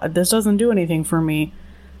like, well, this doesn't do anything for me.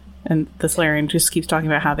 And the Solarian just keeps talking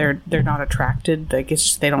about how they're not attracted, like it's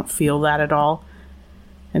just, they don't feel that at all.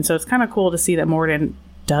 And so it's kind of cool to see that Morden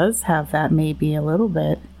does have that maybe a little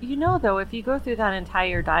bit. You know, though, if you go through that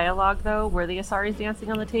entire dialogue, though, where the Asari's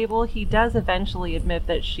dancing on the table, he does eventually admit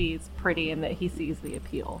that she's pretty and that he sees the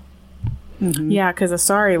appeal. Yeah, because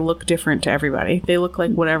Asari look different to everybody. They look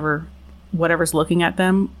like whatever's looking at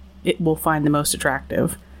them, it will find the most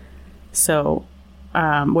attractive. So,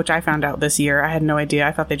 which I found out this year. I had no idea.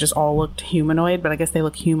 I thought they just all looked humanoid, but I guess they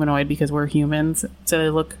look humanoid because we're humans. So they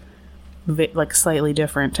look like slightly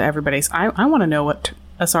different to everybody's. I want to know what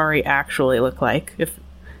Asari actually look like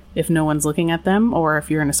if no one's looking at them, or if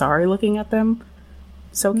you're an Asari looking at them.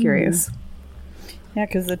 So curious. Yeah,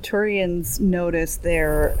 because the Turians notice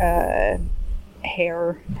their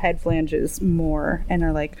hair, head flanges more, and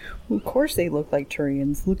are like, well, of course they look like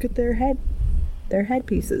Turians. Look at their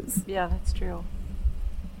headpieces. Yeah, that's true.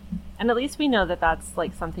 And at least we know that that's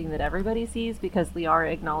like something that everybody sees, because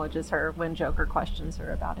Liara acknowledges her when Joker questions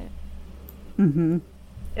her about it.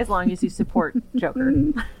 As long as you support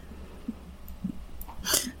Joker.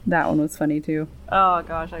 That one was funny too. Oh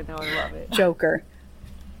gosh, I know, I love it. Joker.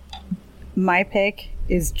 My pick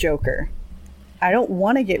is Joker. I don't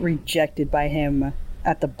want to get rejected by him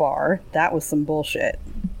at the bar. That was some bullshit.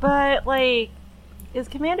 But, like, is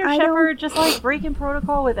Commander Shepard just, like, breaking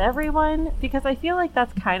protocol with everyone? Because I feel like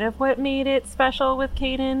that's kind of what made it special with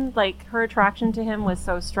Kaidan. Like, her attraction to him was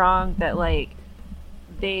so strong that, like,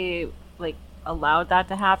 they, like, allowed that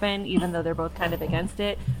to happen, even though they're both kind of against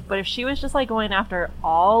it. But if she was just, like, going after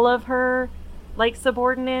all of her, like,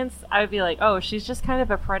 subordinates, I would be like, oh, she's just kind of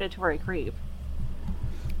a predatory creep.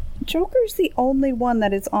 Joker's the only one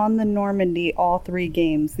that is on the Normandy all 3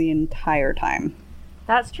 games the entire time.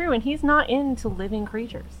 That's true, and he's not into living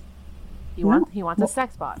creatures. He wants a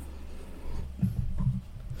sex bot.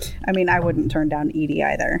 I mean, I wouldn't turn down Edie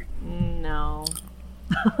either. No.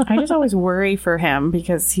 I just always worry for him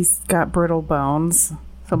because he's got brittle bones. So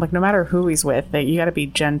I'm like, no matter who he's with, you got to be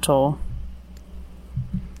gentle.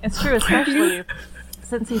 It's true, especially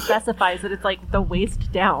since he specifies that it's like the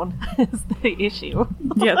waist down is the issue.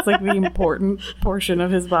 Yeah, it's like the important portion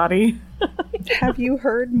of his body. Have you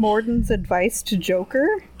heard Morden's advice to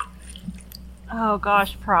Joker? Oh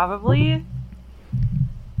gosh, probably.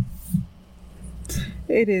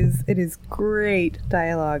 It is great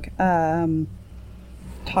dialogue.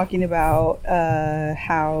 Talking about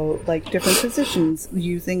how, like, different positions,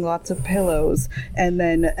 using lots of pillows, and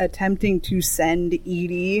then attempting to send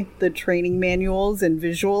Edie the training manuals and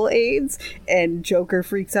visual aids, and Joker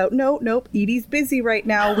freaks out. Nope, Edie's busy right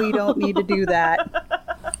now. We don't need to do that.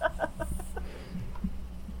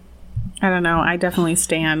 I don't know. I definitely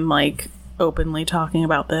stand, like, openly talking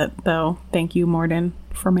about that, though. Thank you, Morden,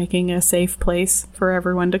 for making a safe place for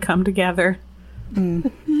everyone to come together.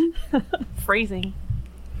 Phrasing.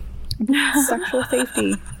 Sexual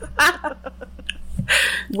safety.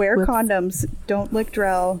 Wear condoms. Don't lick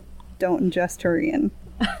Drell. Don't ingest Turian.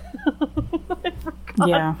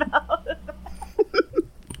 Yeah.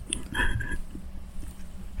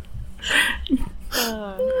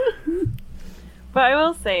 But I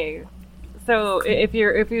will say, so if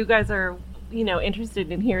you guys are,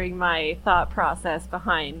 interested in hearing my thought process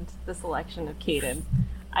behind the selection of Kaidan,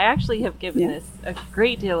 I actually have given this a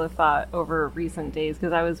great deal of thought over recent days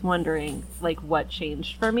because I was wondering, like, what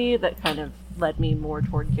changed for me that kind of led me more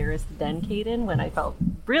toward Garrus than Kaidan when I felt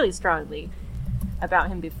really strongly about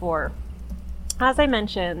him before. As I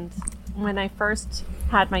mentioned, when I first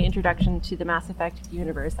had my introduction to the Mass Effect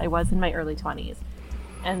universe, I was in my early 20s.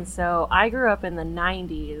 And so I grew up in the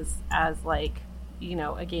 90s as, like, you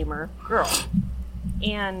know, a gamer girl.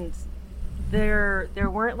 And there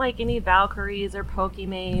weren't like any Valkyries or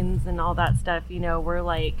Pokemanes and all that stuff, you know, where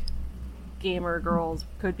like gamer girls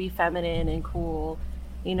could be feminine and cool,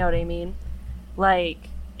 you know what I mean? Like,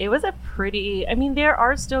 it was a pretty, I mean, there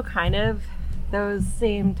are still kind of those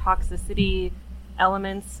same toxicity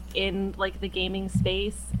elements in like the gaming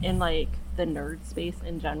space, in like the nerd space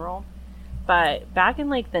in general. But back in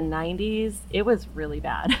like the 90s, it was really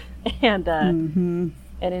bad. And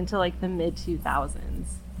into like the mid 2000s.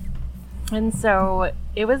 And so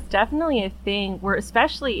it was definitely a thing where,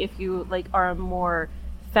 especially if you like are a more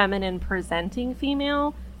feminine presenting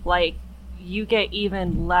female, like you get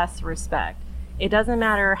even less respect. It doesn't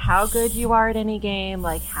matter how good you are at any game,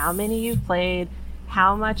 like how many you've played,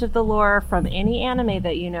 how much of the lore from any anime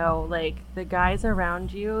that you know, like the guys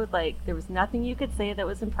around you, like there was nothing you could say that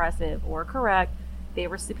was impressive or correct. They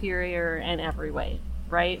were superior in every way,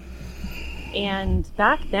 right? And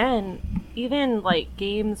back then, even like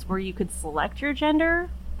games where you could select your gender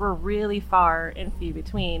were really far and few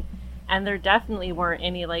between. And there definitely weren't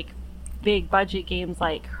any like big budget games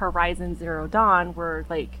like Horizon Zero Dawn where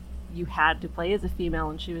like you had to play as a female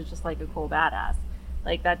and she was just like a cool badass.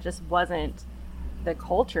 Like that just wasn't the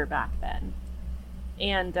culture back then.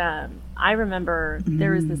 And I remember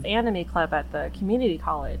there was this anime club at the community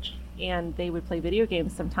college and they would play video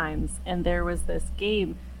games sometimes. And there was this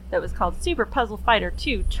game that was called Super Puzzle Fighter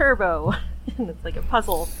 2 Turbo. And it's like a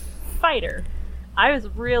puzzle fighter. I was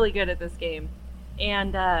really good at this game.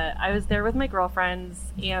 And I was there with my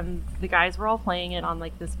girlfriends, and the guys were all playing it on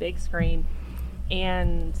like this big screen.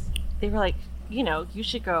 And they were like, you know, you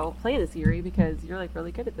should go play this, Yuri, because you're like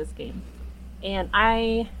really good at this game. And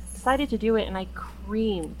I decided to do it, and I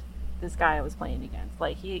creamed this guy I was playing against.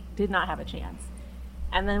 Like, he did not have a chance.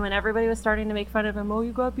 And then when everybody was starting to make fun of him, oh,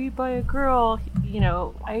 you got beat by a girl, you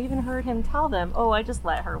know, I even heard him tell them, oh, I just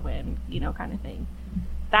let her win, you know, kind of thing.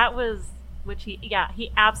 That was, which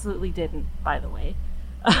he absolutely didn't, by the way.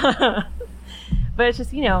 But it's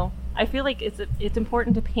just, you know, I feel like it's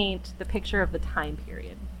important to paint the picture of the time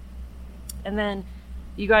period. And then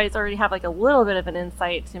you guys already have like a little bit of an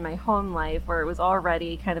insight to my home life where it was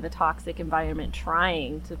already kind of a toxic environment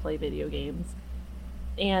trying to play video games.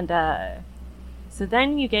 And, so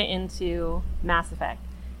then you get into Mass Effect,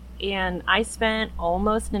 and I spent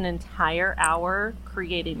almost an entire hour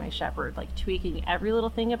creating my Shepard, like tweaking every little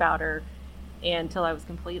thing about her until I was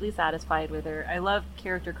completely satisfied with her. I love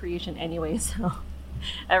character creation anyway, so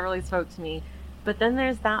that really spoke to me. But then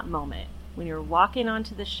there's that moment when you're walking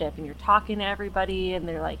onto the ship and you're talking to everybody and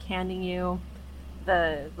they're like handing you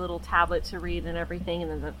the little tablet to read and everything,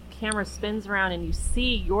 and then the camera spins around and you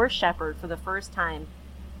see your Shepard for the first time.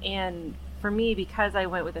 And for me, because I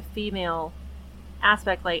went with a female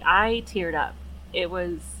aspect, like I teared up. It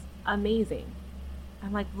was amazing.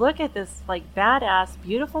 I'm like, look at this like badass,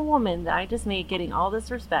 beautiful woman that I just made getting all this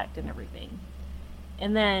respect and everything.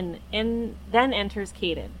 And then enters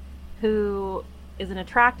Kaidan, who is an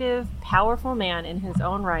attractive, powerful man in his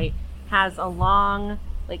own right, has a long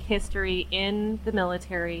like history in the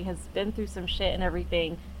military, has been through some shit and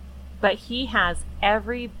everything, but he has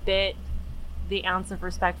every bit the ounce of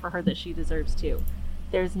respect for her that she deserves too.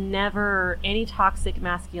 There's never any toxic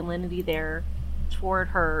masculinity there toward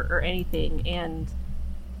her or anything. And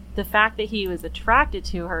the fact that he was attracted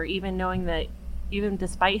to her, even knowing that even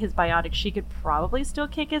despite his biotic, she could probably still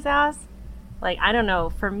kick his ass. Like, I don't know.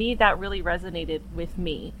 For me, that really resonated with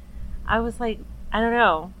me. I was like, I don't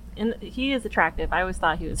know. And he is attractive. I always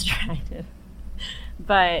thought he was attractive.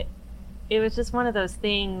 But it was just one of those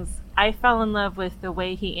things. I fell in love with the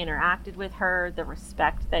way he interacted with her, the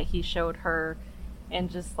respect that he showed her, and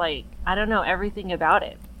just like, I don't know, everything about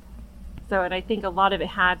it. So, and I think a lot of it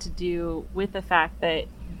had to do with the fact that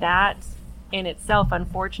in itself,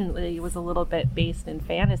 unfortunately, was a little bit based in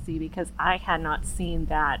fantasy because I had not seen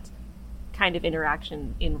that kind of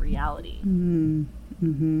interaction in reality.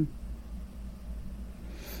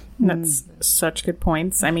 That's such good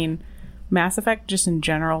points. I mean, Mass Effect just in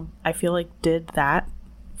general, I feel like did that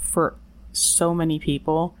for so many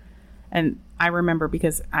people. And I remember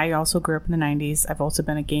because I also grew up in the 90s. I've also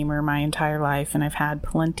been a gamer my entire life, and I've had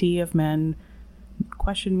plenty of men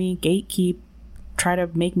question me, gatekeep, try to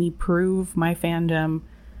make me prove my fandom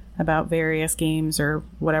about various games or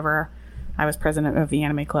whatever. I was president of the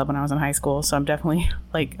anime club when I was in high school, so I'm definitely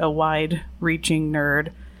like a wide-reaching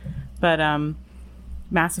nerd. But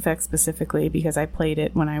Mass Effect specifically, because I played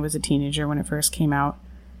it when I was a teenager when it first came out,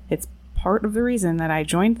 it's part of the reason that I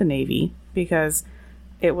joined the Navy, because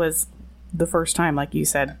it was the first time, like you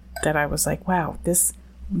said, that I was like, wow, this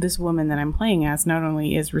woman that I'm playing as not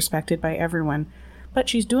only is respected by everyone, but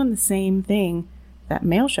she's doing the same thing that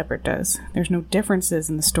male Shepard does. There's no differences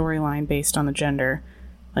in the storyline based on the gender.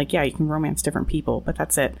 Like, yeah, you can romance different people, but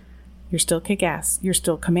that's it. You're still kick-ass. You're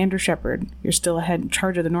still Commander Shepard. You're still in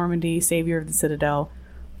charge of the Normandy, savior of the Citadel,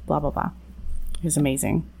 blah, blah, blah. It was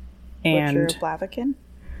amazing. And Butcher of Blaviken?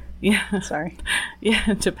 Yeah. Sorry.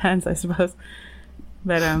 Yeah, it depends, I suppose.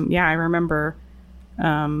 But, yeah, I remember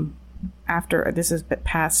after, this is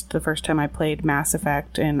past the first time I played Mass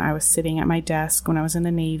Effect, and I was sitting at my desk when I was in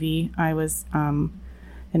the Navy. I was an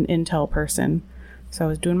intel person, so I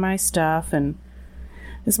was doing my stuff, and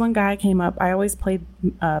this one guy came up. I always played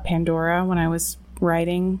Pandora when I was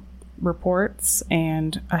writing reports,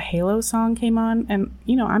 and a Halo song came on. And,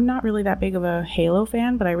 you know, I'm not really that big of a Halo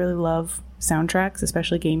fan, but I really love soundtracks,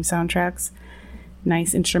 especially game soundtracks.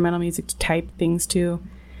 Nice instrumental music to type things to.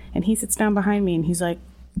 And he sits down behind me and he's like,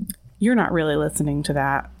 "You're not really listening to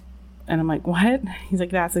that." And I'm like, "What?" He's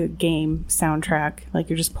like, "That's a game soundtrack. Like,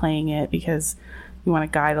 you're just playing it because you want a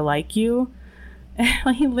guy to like you."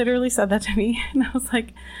 And he literally said that to me, and I was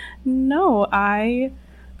like, "No, I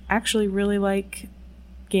actually really like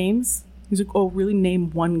games." He's like, "Oh, really?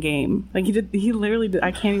 Name one game." Like, he literally did.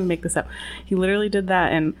 I can't even make this up. He literally did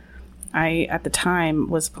that. And I, at the time,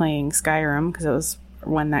 was playing Skyrim because it was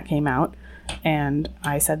when that came out. And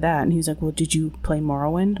I said that, and he's like, "Well, did you play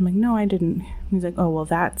Morrowind?" I'm like, "No, I didn't." He's like, "Oh, well,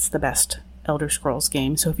 that's the best Elder Scrolls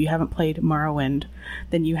game. So if you haven't played Morrowind,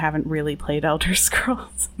 then you haven't really played Elder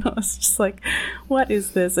Scrolls." And I was just like, what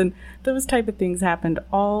is this? And those type of things happened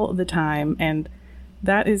all the time. And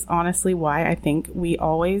that is honestly why I think we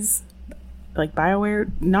always, like, BioWare,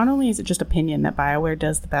 not only is it just opinion that BioWare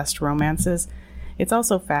does the best romances, it's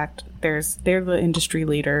also fact. They're the industry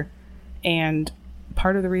leader. And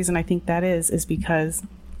part of the reason I think that is because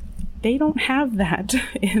they don't have that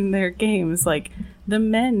in their games. Like, the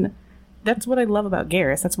men, that's what I love about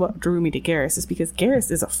Garrus. That's what drew me to Garrus, is because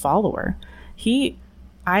Garrus is a follower. He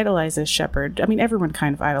idolizes Shepard. I mean, everyone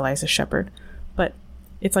kind of idolizes Shepard, but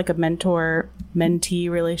it's like a mentor-mentee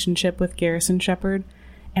relationship with Garrus and Shepard.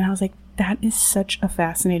 And I was like, that is such a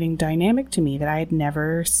fascinating dynamic to me that I had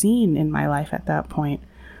never seen in my life at that point.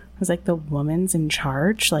 I was like, the woman's in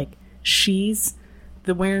charge. Like, she's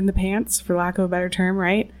the wearing the pants, for lack of a better term,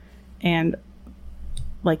 right? And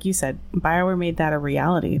like you said, BioWare made that a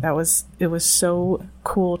reality. It was so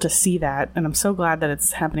cool to see that, and I'm so glad that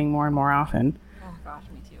it's happening more and more often. Oh gosh,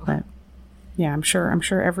 me too. But yeah, I'm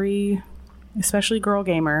sure every, especially girl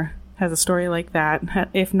gamer, has a story like that,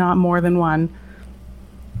 if not more than one.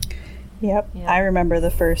 Yep, yeah. I remember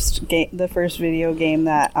the first video game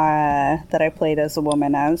that I played as a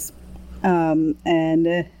woman as,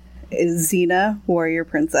 and is Xena Warrior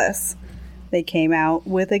Princess. They came out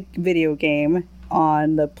with a video game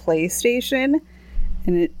on the PlayStation,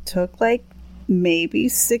 and it took like maybe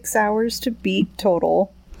 6 hours to beat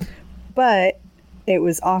total, but it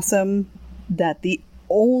was awesome that the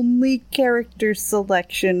only character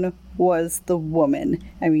selection was the woman.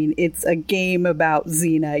 I mean, it's a game about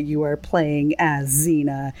Xena. You are playing as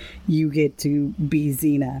Xena. You get to be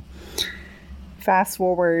Xena. Fast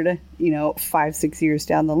forward, 5-6 years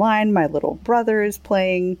down the line, my little brother is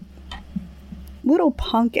playing. Little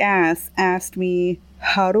punk ass asked me,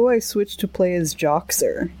 "How do I switch to play as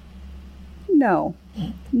Joxer?" No,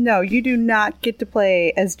 you do not get to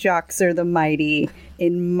play as Joxer the Mighty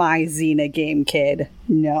in my Xena game, kid.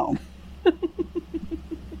 No.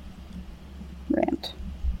 Rant.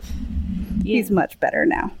 Yeah. He's much better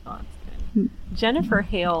now. Oh, Jennifer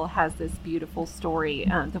Hale has this beautiful story,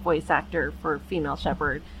 the voice actor for female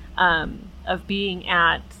Shepard, of being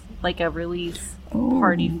at like a release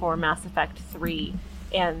party for Mass Effect 3,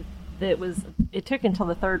 and it took until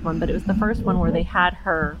the third one, but it was the first one where they had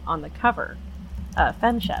her on the cover,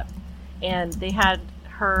 FemShep, and they had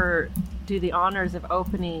her do the honors of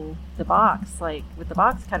opening the box, like with the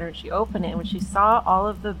box cutter, and she opened it, and when she saw all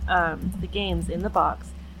of the games in the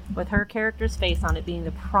box with her character's face on it being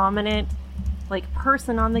the prominent like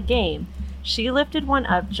person on the game, she lifted one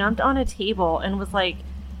up, jumped on a table, and was like,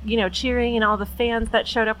 cheering, and all the fans that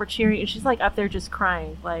showed up were cheering, and she's like up there just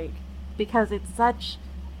crying, like, because it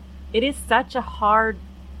is such a hard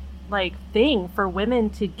like thing for women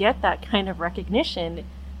to get that kind of recognition,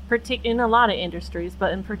 in a lot of industries,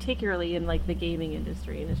 but particularly in like the gaming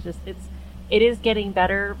industry. And it is getting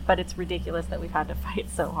better, but it's ridiculous that we've had to fight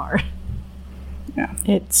so hard. Yeah.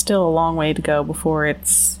 It's still a long way to go before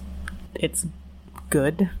it's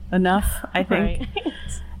good enough, I think. Right.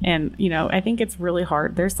 And, you know, I think it's really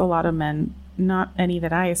hard. There's a lot of men, not any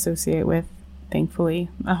that I associate with, thankfully.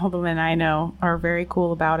 All the men I know are very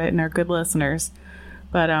cool about it and are good listeners.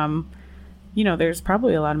 But, you know, there's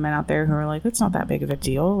probably a lot of men out there who are like, it's not that big of a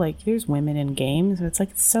deal. Like, there's women in games. It's like,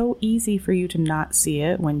 it's so easy for you to not see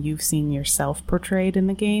it when you've seen yourself portrayed in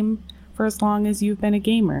the game for as long as you've been a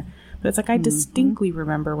gamer. But it's like, I distinctly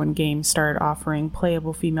remember when games started offering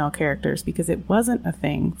playable female characters, because it wasn't a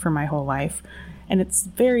thing for my whole life. And it's a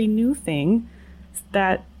very new thing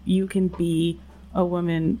that you can be a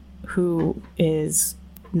woman who is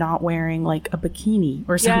not wearing like a bikini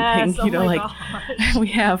or something. Yes, you know, like gosh. We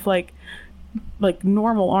have like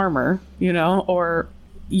normal armor, you know, or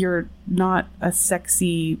you're not a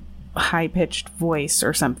sexy high-pitched voice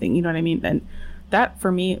or something, you know what I mean? And that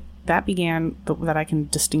for me, that began, that I can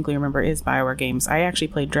distinctly remember, is BioWare games. I actually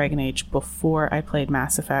played Dragon Age before I played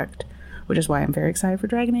Mass Effect, which is why I'm very excited for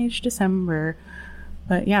Dragon Age December.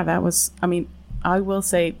 But yeah, that was, I mean, I will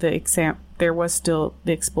say there was still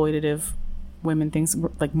the exploitative women things,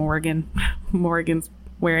 like Morrigan's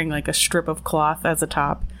wearing like a strip of cloth as a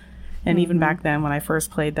top. And even back then when I first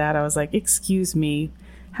played that, I was like, excuse me,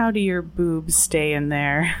 how do your boobs stay in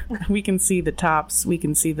there? We can see the tops, we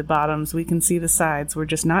can see the bottoms, we can see the sides, we're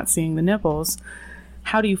just not seeing the nipples.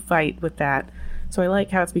 How do you fight with that? So I like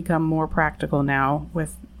how it's become more practical now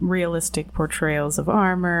with realistic portrayals of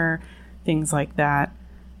armor, things like that.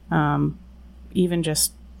 Even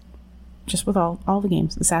just with all the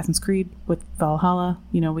games, Assassin's Creed with Valhalla,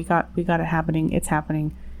 you know, we got it happening. It's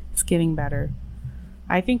happening. It's getting better.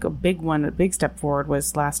 I think a big step forward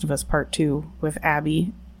was Last of Us Part 2 with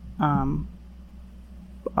Abby. A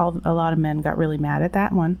lot of men got really mad at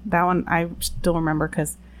that one. That one I still remember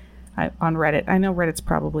because on Reddit, I know Reddit's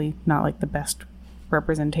probably not like the best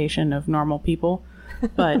representation of normal people,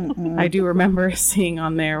 but I do remember seeing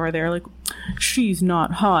on there where they're like, she's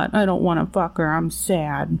not hot, I don't want to fuck her, I'm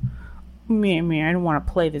sad, me, I don't want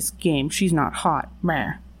to play this game, she's not hot,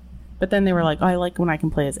 meh. But then they were like, I like when I can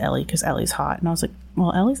play as Ellie because Ellie's hot. And I was like,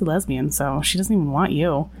 well, Ellie's a lesbian, so she doesn't even want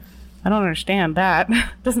you. I don't understand that.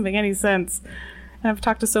 Doesn't make any sense. And I've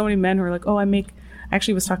talked to so many men who are like, I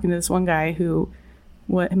actually was talking to this one guy who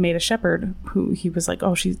made a shepherd, who he was like,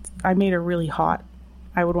 I made her really hot,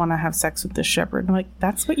 I would want to have sex with this shepherd. And I'm like,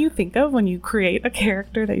 that's what you think of when you create a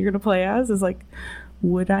character that you're going to play as, is like,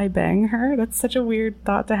 would I bang her? That's such a weird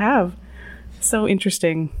thought to have. So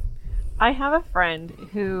interesting. I have a friend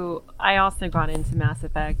who I also got into Mass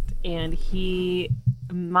Effect, and he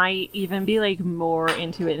might even be like more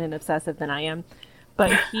into it and obsessive than I am,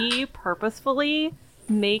 but he purposefully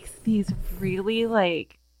makes these really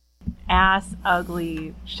like ass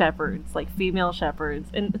ugly shepherds, like female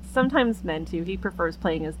shepherds, and sometimes men too. He prefers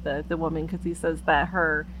playing as the woman because he says that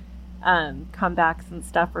her comebacks and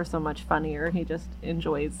stuff are so much funnier. He just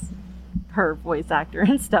enjoys her voice actor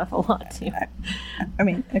and stuff a lot too. I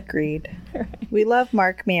mean, agreed. Right. We love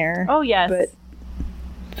Mark Meer. Oh yes,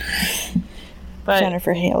 but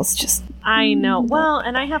Jennifer Hale's just, I know. Well,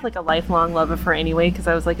 and I have like a lifelong love of her anyway because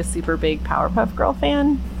I was like a super big Powerpuff Girl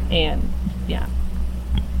fan, and yeah,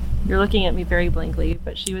 you're looking at me very blankly,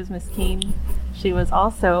 but she was Miss Keen. She was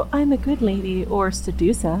also I'm a Good Lady or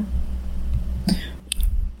Sedusa.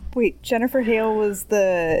 Wait, Jennifer Hale was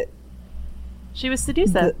She was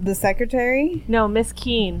Sedusa. The secretary? No, Miss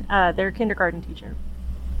Keen, their kindergarten teacher.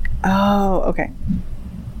 Oh, okay.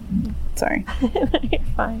 Sorry. You're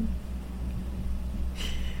fine.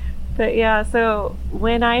 But yeah, so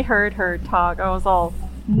when I heard her talk, I was all,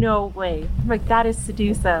 no way. I'm like, that is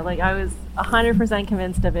Sedusa. Like, I was 100%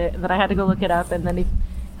 convinced of it, and then I had to go look it up, and then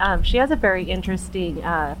she has a very interesting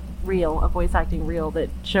reel, a voice acting reel that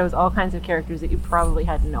shows all kinds of characters that you probably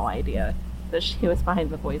had no idea that she was behind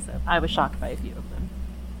the voice of. I was shocked by a few of them.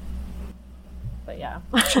 But yeah.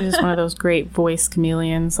 She's one of those great voice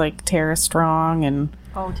chameleons like Tara Strong and...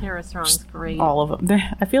 Oh, Tara Strong's great. All of them.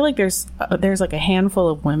 I feel like there's like a handful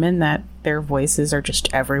of women that their voices are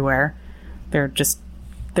just everywhere. They're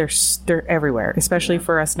everywhere, especially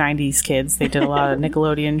for us 90s kids. They did a lot of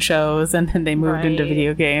Nickelodeon shows and then they moved into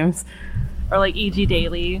video games. Or like E.G.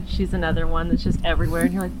 Daily. She's another one that's just everywhere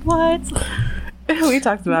and you're like, what? We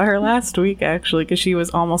talked about her last week, actually, because she was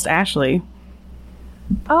almost Ashley.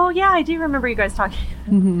 Oh, yeah, I do remember you guys talking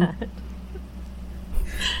about that.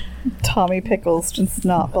 Tommy Pickles does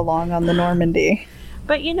not belong on the Normandy.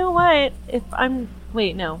 But you know what?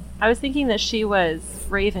 Wait, no. I was thinking that she was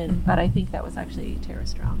Raven, but I think that was actually Tara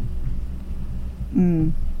Strong.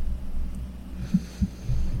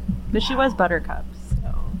 But she was Buttercup,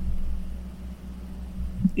 so...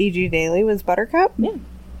 E.G. Daily was Buttercup? Yeah.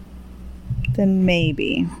 Then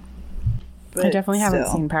maybe. I definitely haven't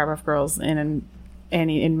seen Powerpuff Girls in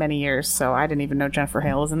many years, so I didn't even know Jennifer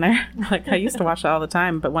Hale was in there. Like, I used to watch it all the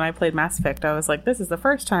time, but when I played Mass Effect, I was like, this is the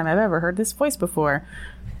first time I've ever heard this voice before.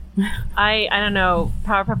 I don't know.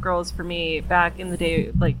 Powerpuff Girls for me back in the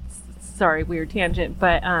day, like, sorry, weird tangent,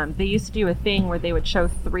 but they used to do a thing where they would show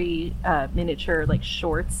 3 miniature like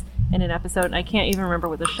shorts in an episode, and I can't even remember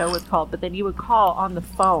what the show was called, but then you would call on the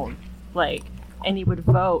phone, like, and you would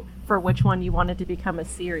vote for which one you wanted to become a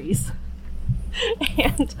series.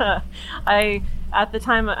 And at the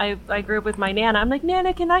time I grew up with my Nana. I'm like,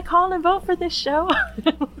 Nana, can I call and vote for this show?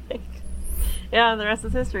 Like, yeah, and the rest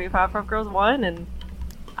is history. Powerpuff Girls won, and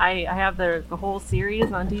I have the whole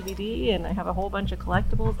series on DVD, and I have a whole bunch of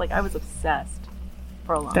collectibles. Like, I was obsessed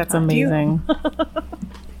for a long time. That's amazing.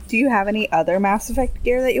 Do you have any other Mass Effect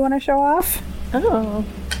gear that you want to show off? Oh.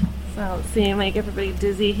 So let's see, make everybody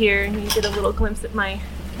dizzy here, and you get a little glimpse at my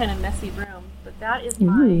kind of messy room. But that is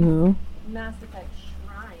my Mass Effect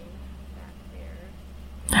shrine back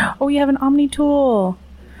there. Oh, you have an Omni tool.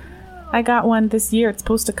 I got one this year. It's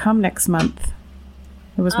supposed to come next month.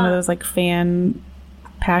 It was one of those like fan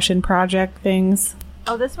passion project things.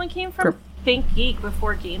 Oh, this one came from Think Geek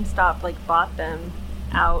before GameStop like bought them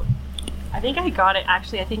out. I think I got it.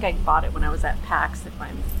 Actually, I think I bought it when I was at PAX, if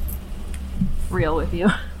I'm real with you.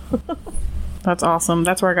 That's awesome.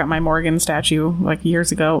 That's where I got my Morgan statue like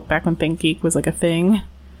years ago, back when Think Geek was like a thing.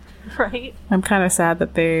 Right. I'm kind of sad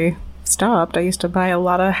that they stopped. I used to buy a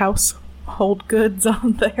lot of household goods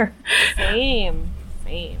on there. Same.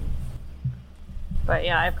 But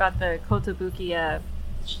yeah, I've got the Kotobuki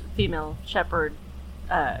female shepherd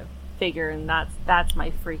figure, and that's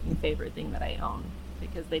my freaking favorite thing that I own,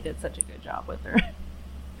 because they did such a good job with her.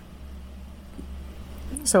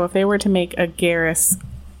 So if they were to make a Garrus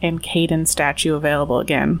and Kaidan statue available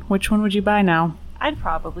again, which one would you buy now? I'd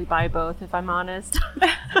probably buy both, if I'm honest.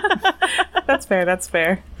 That's fair.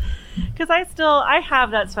 Because I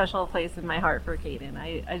have that special place in my heart for Kaidan.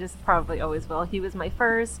 I just probably always will. He was my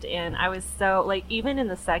first, and I was so, like, even in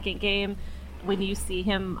the second game, when you see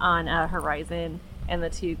him on Horizon, and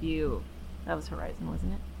the two of you, that was Horizon,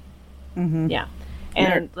 wasn't it? Mm-hmm. Yeah.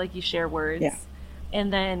 And, like, you share words. Yeah.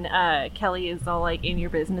 And then Kelly is all, like, in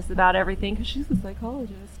your business about everything, because she's a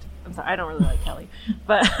psychologist. I'm sorry, I don't really like Kelly.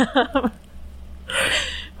 But...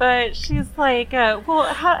 But she's like, well,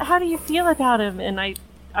 how do you feel about him? And I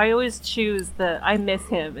always choose I miss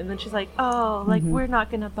him. And then she's like, oh, like, we're not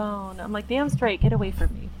going to bone. I'm like, damn straight, get away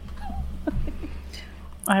from me.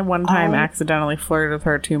 I one time accidentally flirted with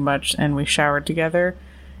her too much, and we showered together.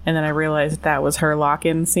 And then I realized that was her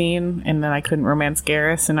lock-in scene, and then I couldn't romance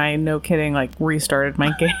Garrus, and I, no kidding, like, restarted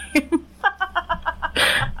my game.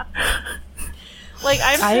 Like,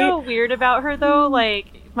 I'm so weird about her, though. Like,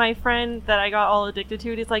 my friend that I got all addicted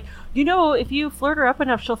to, is like, you know, if you flirt her up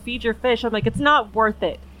enough, she'll feed your fish. I'm like, it's not worth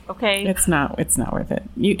it, okay? It's not worth it.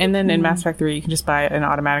 And then in Mass Effect 3, you can just buy an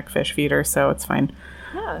automatic fish feeder, so it's fine.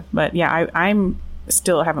 Yeah. But yeah, I'm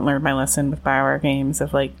still haven't learned my lesson with BioWare games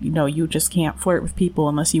of, like, you know, you just can't flirt with people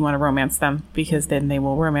unless you want to romance them, because then they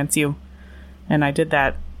will romance you. And I did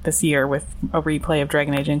that this year with a replay of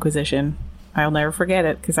Dragon Age Inquisition. I'll never forget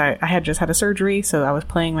it, because I had just had a surgery, so I was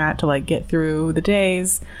playing that to, like, get through the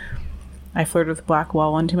days. I flirted with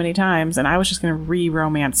Blackwall one too many times, and I was just going to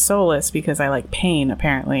re-romance Solas because I like pain,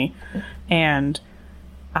 apparently. And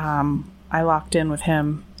I locked in with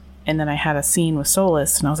him, and then I had a scene with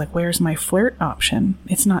Solas, and I was like, where's my flirt option?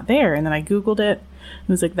 It's not there. And then I Googled it. It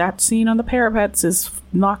was like, that scene on the parapets is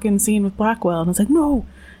lock-in scene with Blackwell. And I was like, no!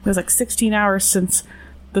 It was like 16 hours since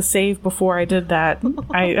the save before I did that.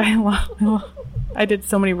 I did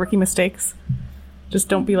so many rookie mistakes. Just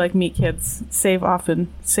don't be like me, kids. Save often.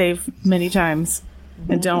 Save many times.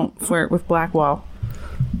 And don't flirt with Blackwall.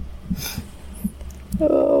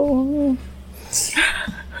 Oh.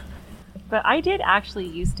 But I did actually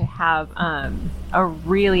used to have a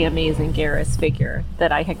really amazing Garrus figure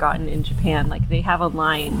that I had gotten in Japan. Like, they have a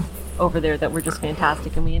line over there that were just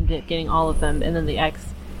fantastic, and we ended up getting all of them, and then the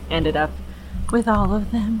ex ended up with all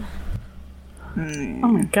of them. Oh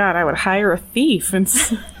my god, I would hire a thief and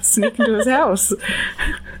sneak into his house.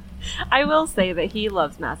 I will say that he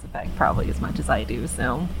loves Mass Effect probably as much as I do,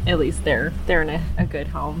 so at least they're in a good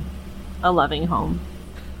home. A loving home.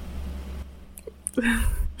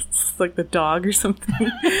 It's like the dog or something.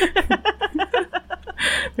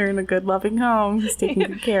 They're in a good loving home. He's taking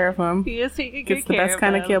good care of them. He is taking good care of them. Gets the best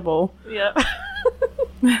kind of kibble. Yep.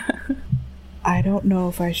 I don't know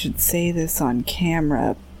if I should say this on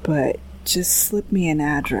camera, but just slip me an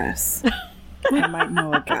address. I might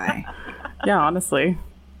know a guy. Yeah, honestly.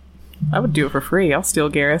 I would do it for free. I'll steal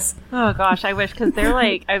Garrus. Oh gosh, I wish, because they're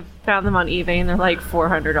like, I've found them on eBay and they're like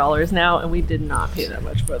 $400 now, and we did not pay that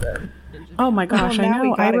much for them. Oh my gosh, I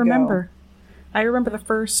know. I gotta remember. I remember the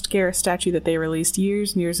first Garrus statue that they released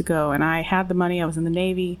years and years ago, and I had the money. I was in the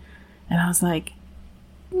Navy, and I was like,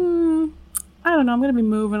 I don't know. I'm going to be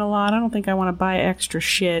moving a lot. I don't think I want to buy extra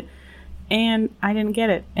shit. And I didn't get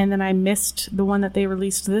it. And then I missed the one that they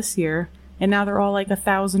released this year, and now they're all like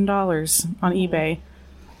 $1,000 on eBay.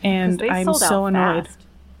 And I'm so annoyed. Fast.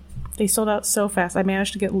 They sold out so fast. I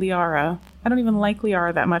managed to get Liara. I don't even like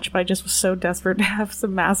Liara that much, but I just was so desperate to have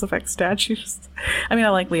some Mass Effect statues. I mean, I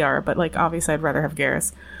like Liara, but like obviously I'd rather have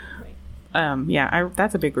Garrus. Yeah,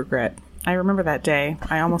 that's a big regret. I remember that day.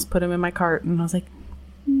 I almost put him in my cart, and I was like,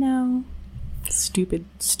 no. Stupid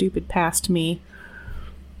past me.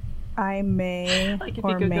 I may like if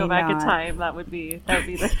or you could may go back not. in time, that would be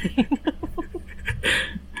the thing.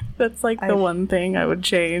 That's like the one thing I would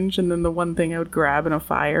change, and then the one thing I would grab in a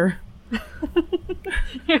fire.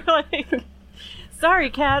 You're like, sorry,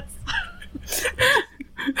 cats.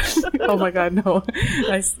 Oh my god, no.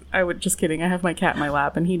 I would, just kidding. I have my cat in my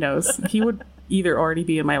lap, and he knows. He would either already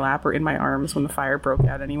be in my lap or in my arms when the fire broke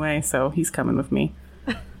out anyway, so he's coming with me.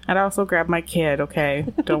 I'd also grab my kid, okay?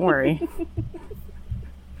 Don't worry.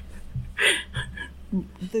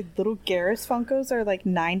 The little Garrus Funkos are like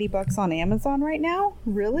 $90 on Amazon right now?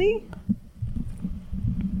 Really?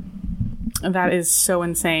 That is so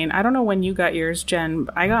insane. I don't know when you got yours, Jen.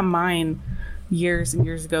 But I got mine years and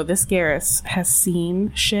years ago. This Garrus has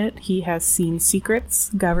seen shit. He has seen secrets,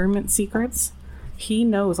 government secrets. He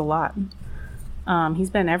knows a lot. He's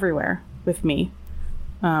been everywhere with me.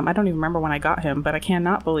 I don't even remember when I got him, but I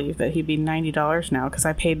cannot believe that he'd be $90 now, because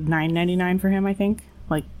I paid $9.99 for him, I think.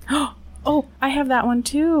 Like, oh, I have that one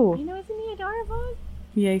too. I know, isn't he adorable?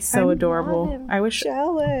 Yeah, he's so adorable. I wish.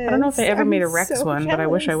 Jealous. I don't know if they ever made a I'm Rex so one, but I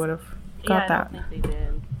wish I jealous. would have got that. I don't think they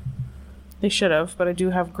did. They should have, but I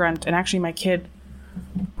do have Grunt, and actually my kid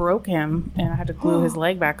broke him, and I had to glue his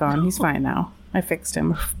leg back on. He's fine now. I fixed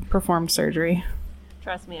him, performed surgery.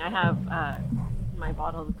 Trust me, I have my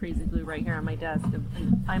bottle of crazy glue right here on my desk.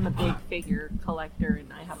 And I'm a big figure collector,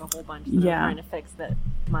 and I have a whole bunch that I'm trying to fix that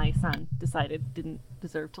my son decided didn't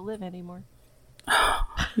deserve to live anymore.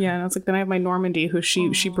 Yeah, and it's like, then I have my Normandy, who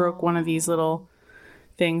she broke one of these little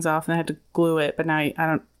things off, and I had to glue it. But now I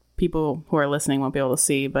don't. People who are listening won't be able to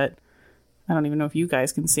see, but I don't even know if you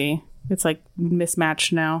guys can see. It's like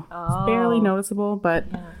mismatched now. It's barely noticeable, but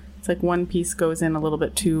it's like one piece goes in a little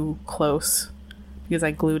bit too close because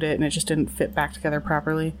I glued it and it just didn't fit back together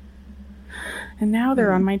properly. And now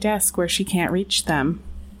they're on my desk where she can't reach them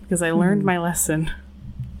because I learned my lesson.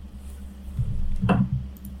 All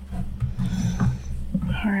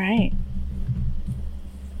right.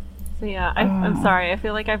 So yeah, I'm sorry. I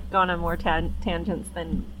feel like I've gone on more tangents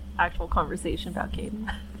than actual conversation about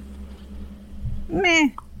Caden. Meh.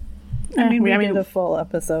 I mean, we did a full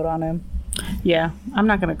episode on him. Yeah, I'm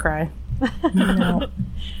not gonna cry. No.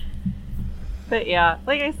 But yeah,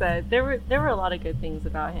 like I said, there were a lot of good things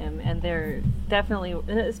about him, and they're definitely,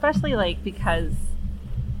 especially like because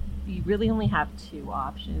you really only have two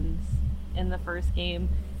options in the first game,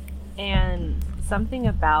 and something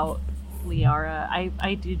about Liara,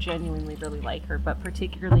 I do genuinely really like her, but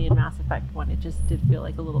particularly in Mass Effect 1, it just did feel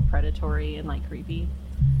like a little predatory and like creepy.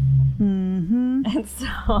 Mm-hmm. And so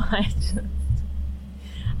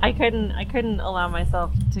I couldn't allow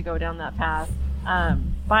myself to go down that path.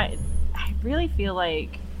 But I really feel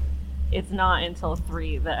like it's not until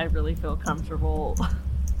 3 that I really feel comfortable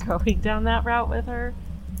going down that route with her,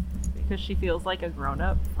 because she feels like a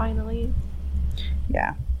grown-up finally.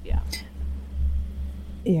 Yeah. Yeah.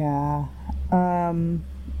 Yeah.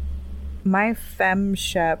 My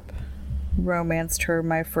FemShep romanced her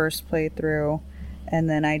my first playthrough, and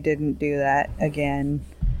then I didn't do that again.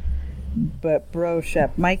 But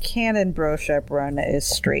Broshep, my canon Broshep run is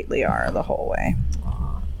straight Liara the whole way.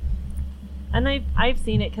 Aww. And I've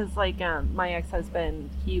seen it because like my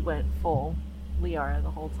ex-husband, he went full Liara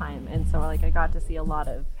the whole time, and so like I got to see a lot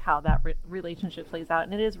of how that relationship plays out,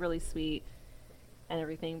 and it is really sweet and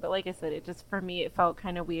everything. But like I said, it just, for me, it felt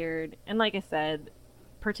kind of weird. And like I said,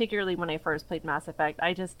 particularly when I first played Mass Effect,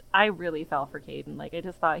 I really fell for Caden. Like, I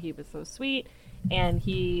just thought he was so sweet, and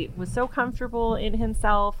he was so comfortable in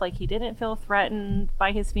himself. Like, he didn't feel threatened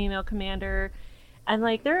by his female commander. And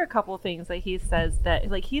like, there are a couple things that he says that,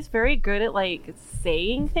 like, he's very good at like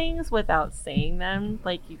saying things without saying them.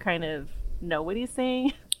 Like, you kind of know what he's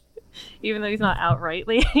saying even though he's not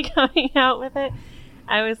outrightly coming out with it.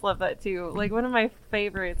 I always love that too. Like, one of my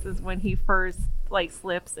favorites is when he first like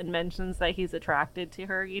slips and mentions that he's attracted to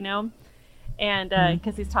her, you know, and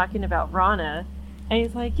because he's talking about Rana, And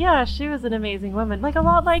he's like, yeah, she was an amazing woman. Like, a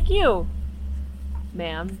lot like you,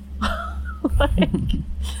 ma'am.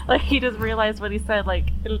 like he just realized what he said. Like,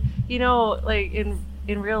 you know, like in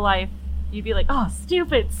real life, you'd be like, oh,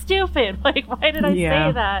 stupid. Like, why did I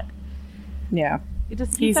say that? Yeah.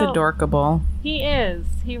 He's adorkable. He is.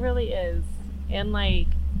 He really is. And, like,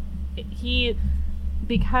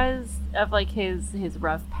 because of, like, his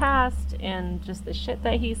rough past and just the shit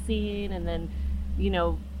that he's seen, and then, you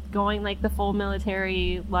know, going, like, the full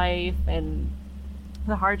military life and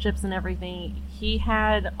the hardships and everything, he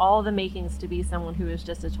had all the makings to be someone who was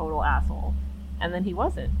just a total asshole. And then he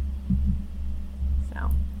wasn't.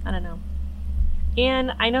 So, I don't know.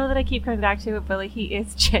 And I know that I keep coming back to it, but, like, he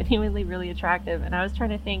is genuinely really attractive. And I was trying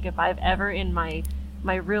to think if I've ever in my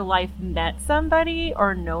real life met somebody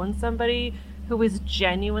or known somebody who was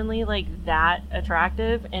genuinely, like, that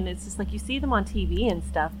attractive. And it's just like, you see them on TV and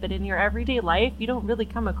stuff, but in your everyday life, you don't really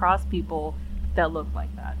come across people that look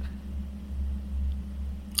like that.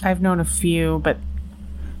 I've known a few, but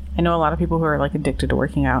I know a lot of people who are, like, addicted to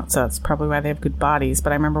working out, so that's probably why they have good bodies.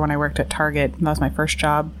 But I remember when I worked at Target, that was my first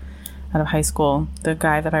job out of high school, the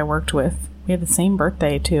guy that I worked with, we had the same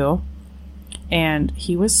birthday too, and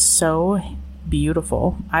he was so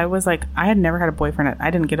beautiful. I was like, I had never had a boyfriend.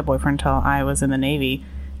 I didn't get a boyfriend until I was in the Navy.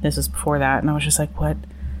 This was before that, and I was just like, what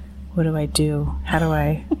do I do? How do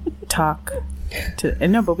I talk to...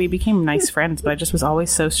 And no, but we became nice friends, but I just was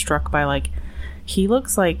always so struck by, like, he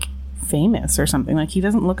looks like famous or something. Like, he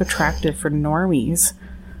doesn't look attractive for normies,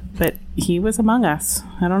 but he was among us.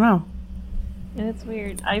 I don't know. And it's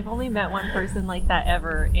weird. I've only met one person like that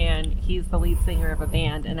ever, and he's the lead singer of a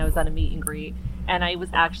band, and I was at a meet and greet, and I was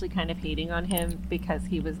actually kind of hating on him because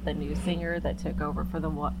he was the new singer that took over for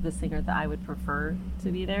the singer that I would prefer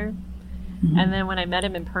to be there. Mm-hmm. And then when I met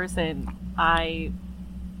him in person, I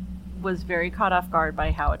was very caught off guard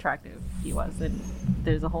by how attractive he was, and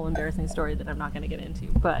there's a whole embarrassing story that I'm not going to get into,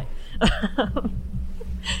 but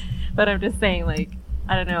but I'm just saying, like,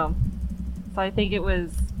 I don't know. So I think it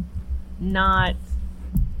was not,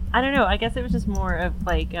 I don't know, I guess it was just more of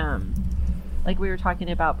like we were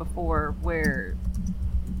talking about before, where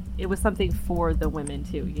it was something for the women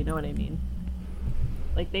too, you know what I mean?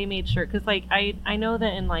 Like, they made sure, because, like, I know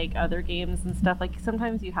that in, like, other games and stuff, like,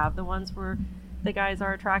 sometimes you have the ones where the guys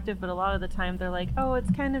are attractive, but a lot of the time they're like, oh,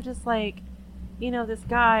 it's kind of just like, you know, this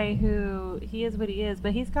guy who, he is what he is,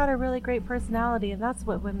 but he's got a really great personality, and that's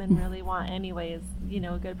what women really want anyway, is, you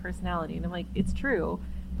know, a good personality. And I'm like, it's true.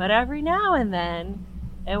 But every now and then,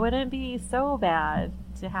 it wouldn't be so bad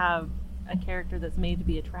to have a character that's made to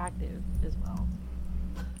be attractive as well.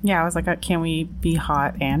 Yeah, I was like, can we be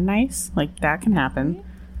hot and nice? Like, that can happen.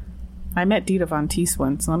 I met Dita Von Teese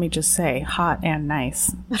once, and let me just say, hot and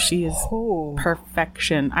nice. She is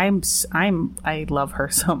perfection. I love her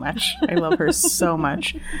so much. I love her so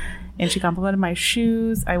much. And she complimented my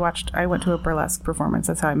shoes. I went to a burlesque performance.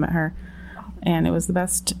 That's how I met her. And it was the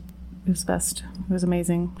best. It was best. It was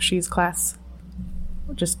amazing. She's class.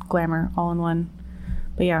 Just glamour all in one.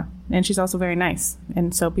 But yeah, and she's also very nice.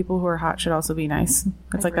 And so people who are hot should also be nice.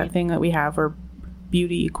 It's like that thing that we have where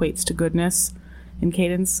beauty equates to goodness. In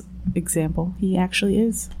Caden's example, he actually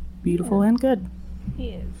is beautiful and good. He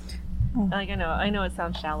is. Like, I know it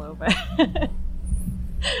sounds shallow, but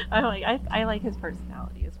I like his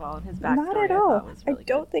personality as well, and his backstory. Not at all. I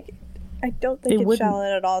don't think it's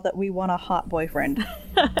shallow at all that we want a hot boyfriend.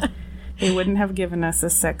 They wouldn't have given us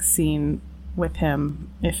a sex scene with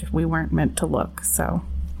him if we weren't meant to look, so.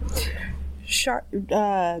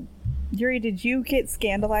 Yuri, did you get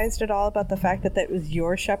scandalized at all about the fact that was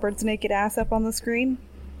your shepherd's naked ass up on the screen?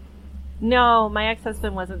 No, my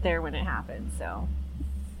ex-husband wasn't there when it happened, so.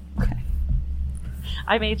 Okay.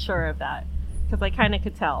 I made sure of that, because I kind of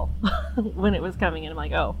could tell when it was coming, and I'm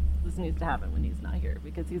like, oh, this needs to happen when he's not here,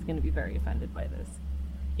 because he's going to be very offended by this.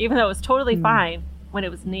 Even though it was totally fine when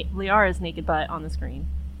it was Liara's naked butt on the screen.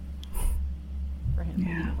 For him,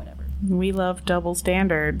 you know, whatever. We love double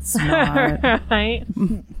standards. Not... Right?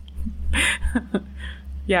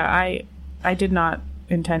 Yeah, I did not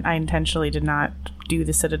I intentionally did not do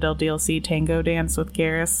the Citadel DLC tango dance with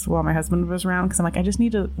Garrus while my husband was around, because I'm like, I just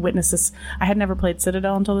need to witness this. I had never played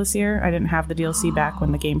Citadel until this year. I didn't have the DLC back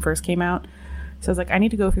when the game first came out. So I was like, I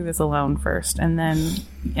need to go through this alone first, and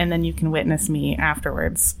then you can witness me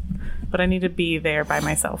afterwards. But I need to be there by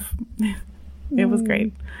myself. It was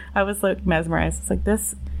great. I was like mesmerized. It's like,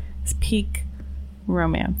 this is peak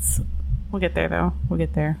romance. We'll get there though. We'll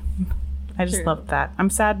get there. I just loved that. I'm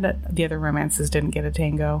sad that the other romances didn't get a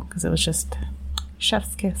tango, because it was just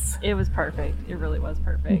chef's kiss. It was perfect. It really was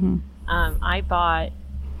perfect. Mm-hmm. I bought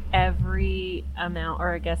every amount,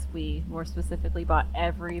 or I guess we more specifically bought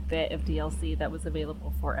every bit of DLC that was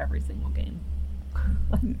available for every single game.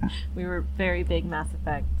 We were very big Mass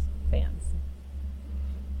Effect fans.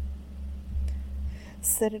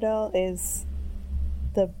 Citadel is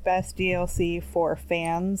the best DLC for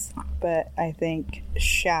fans, but I think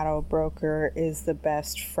Shadow Broker is the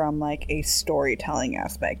best from like a storytelling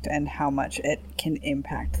aspect and how much it can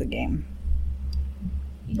impact the game.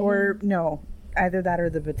 Yeah. Or no, either that or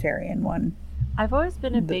the Batarian one. I've always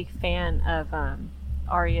been a big fan of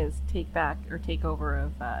Arya's takeover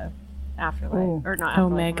of Afterlife. Ooh. Or not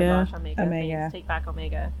Afterlife, Omega. Oh my gosh, Omega. Take back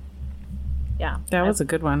Omega. Yeah. That was a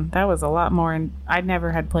good one. That was a lot more, and I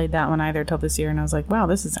never had played that one either till this year, and I was like, wow,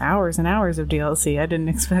 this is hours and hours of DLC. I didn't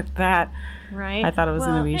expect that. Right. I thought it was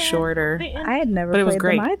going to be shorter. I had never played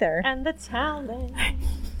them either. And the Talons.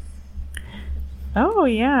 Oh,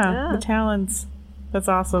 yeah. The Talons. That's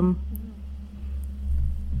awesome.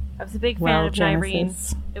 I was a big fan of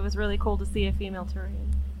Nyreen. It was really cool to see a female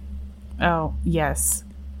Turian. Oh, yes.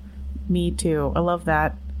 Me too. I love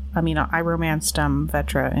that. I mean, I romanced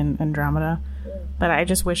Vetra in Andromeda, but I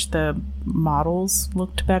just wish the models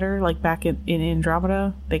looked better. Like back in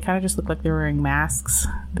Andromeda, they kind of just looked like they were wearing masks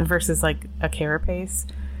versus like a carapace.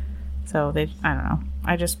 So I don't know.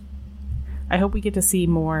 I hope we get to see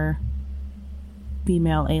more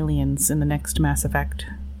female aliens in the next Mass Effect.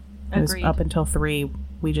 Agreed. Up until 3,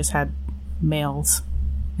 we just had males.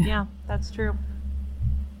 Yeah, that's true.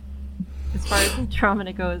 As far as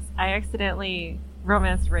Andromeda goes, I accidentally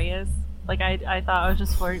romanced Reyes. Like I thought I was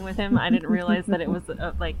just flirting with him. I didn't realize that it was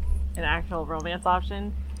like an actual romance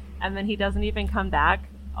option. And then he doesn't even come back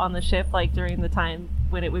on the ship like during the time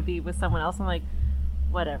when it would be with someone else. I'm like,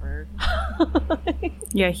 whatever.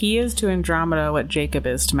 Yeah, he is to Andromeda what Jacob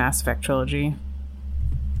is to Mass Effect Trilogy,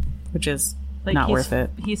 which is like not worth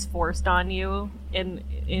it. He's forced on you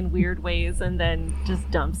in weird ways and then just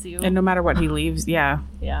dumps you. And no matter what he leaves, yeah.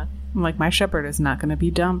 Yeah. I'm like, my Shepard is not going to be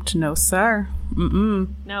dumped. No, sir.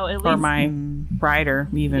 Mm-mm. No, at least... Or my rider,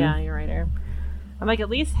 even. Yeah, your rider. I'm like, at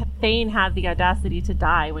least Thane had the audacity to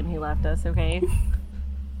die when he left us, okay?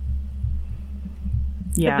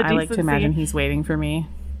 Yeah, I like to imagine he's waiting for me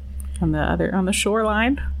on the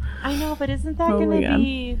shoreline. I know, but isn't that going to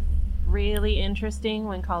be really interesting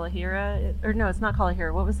when Kalahira... Or no, it's not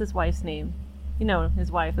Kalahira. What was his wife's name? You know, his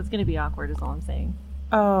wife. It's going to be awkward is all I'm saying.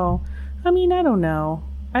 Oh, I mean, I don't know.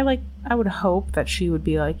 I would hope that she would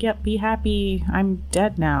be like, yep, be happy, I'm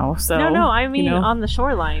dead now. So No, I mean on the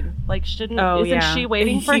shoreline. Like, isn't she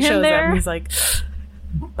waiting for him there? Up and he's like,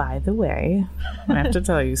 by the way, I have to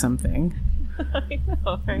tell you something. I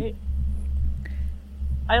know, right?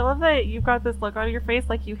 I love that you've got this look on your face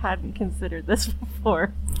like you hadn't considered this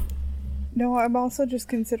before. No, I'm also just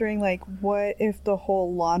considering, like, what if the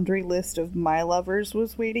whole laundry list of my lovers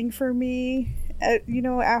was waiting for me,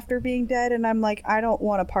 after being dead, and I'm like, I don't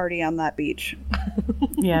want to party on that beach.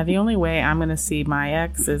 Yeah, the only way I'm going to see my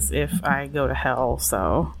ex is if I go to hell,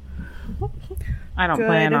 so I don't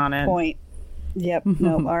plan on it. Good point. Yep,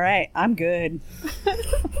 no, all right, I'm good.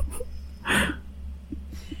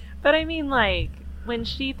 But I mean, like, when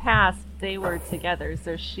she passed, they were together,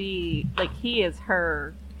 so he is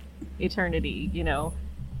her eternity,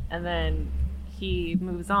 and then he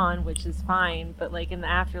moves on, which is fine, but like in the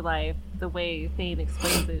afterlife, the way Thane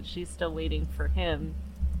explains it, she's still waiting for him,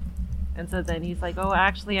 and so then he's like, oh,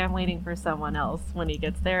 actually I'm waiting for someone else when he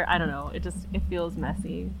gets there. I don't know, it feels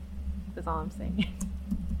messy, is all I'm saying.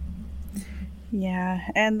 Yeah,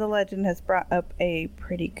 and the legend has brought up a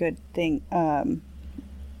pretty good thing.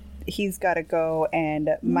 He's got to go,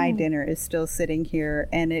 and my dinner is still sitting here,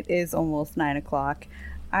 and it is almost 9:00.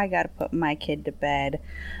 I gotta put my kid to bed.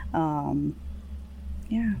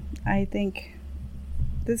 Yeah, I think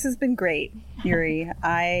this has been great, Yuri.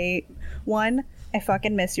 I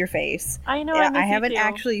fucking miss your face. I know. I haven't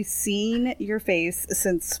actually seen your face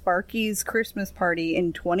since Sparky's Christmas party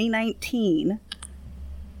in 2019.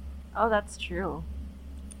 Oh, that's true.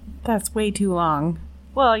 That's way too long.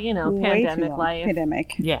 Well, pandemic life.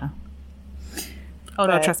 Pandemic. Yeah. Oh,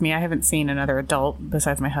 no, trust me, I haven't seen another adult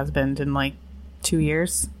besides my husband in like 2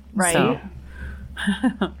 years. Right.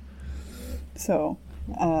 So,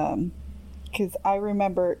 because I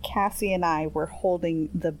remember Cassie and I were holding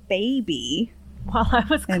the baby while I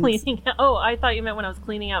was cleaning. Oh, I thought you meant when I was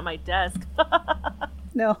cleaning out my desk.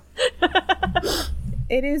 No.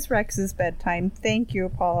 It is Rex's bedtime. Thank you,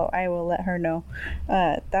 Apollo. I will let her know.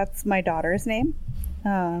 That's my daughter's name.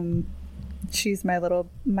 She's my little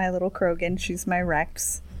Krogan. She's my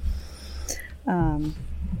Rex. But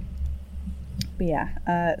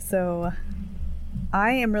yeah, so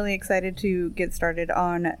I am really excited to get started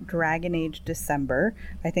on Dragon Age December.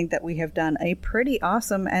 I think that we have done a pretty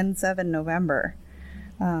awesome N7 November.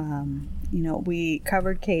 We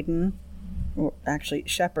covered Caden, or actually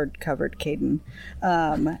Shepard covered Caden,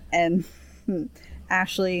 and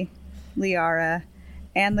Ashley, Liara,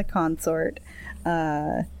 and the consort.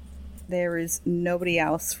 There is nobody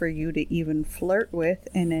else for you to even flirt with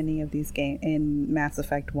in any of these games in Mass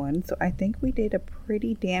Effect 1, so I think we did a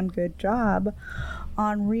pretty damn good job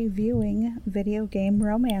on reviewing video game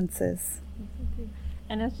romances.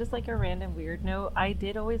 And it's just like a random weird note. I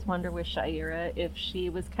did always wonder with Sha'ira if she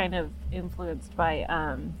was kind of influenced by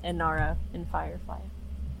Inara in Firefly.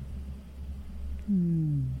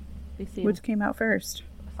 Which came out first?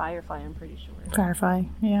 Firefly, I'm pretty sure. Firefly,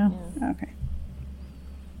 yeah. Okay.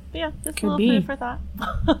 But yeah, just Could a little be. food for thought.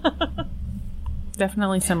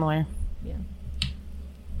 Definitely similar. Yeah.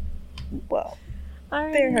 Well,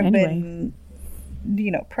 there have been,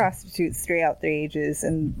 prostitutes throughout the ages,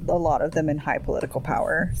 and a lot of them in high political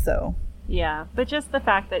power, so. Yeah, but just the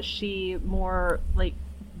fact that she more,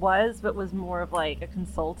 was more of, like, a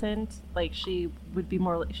consultant. Like, she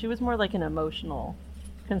was more like an emotional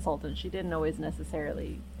consultant. She didn't always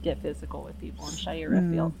necessarily get physical with people, and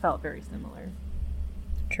Sha'ira felt very similar.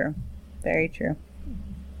 True. Very true.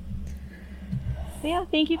 So yeah,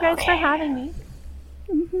 thank you guys for having me.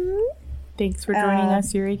 Thanks for joining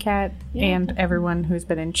us, Yuri Cat, and everyone who's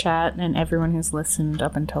been in chat and everyone who's listened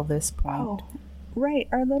up until this point. Oh, right.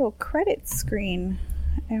 Our little credits screen.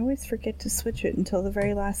 I always forget to switch it until the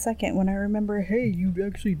very last second when I remember, hey, you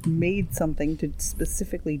actually made something to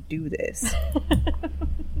specifically do this.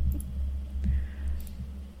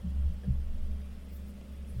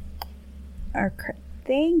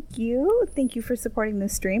 Thank you. Thank you for supporting the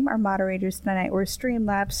stream. Our moderators tonight were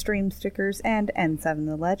Streamlabs, Stream Stickers, and N7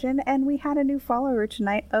 the Legend. And we had a new follower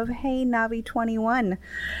tonight of Hey Navi21.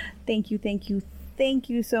 Thank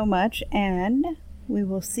you so much. And we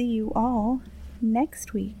will see you all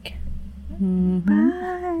next week.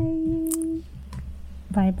 Bye.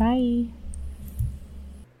 Bye-bye.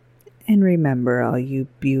 And remember, all you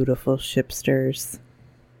beautiful shipsters,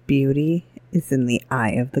 beauty is in the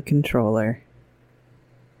eye of the controller.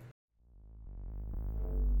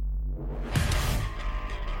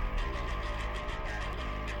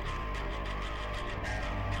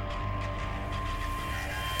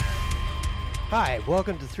 Hi,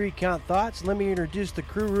 welcome to 3 Count Thoughts. Let me introduce the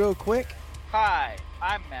crew real quick. Hi,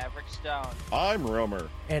 I'm Maverick Stone. I'm Romer.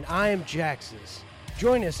 And I am Jaxus.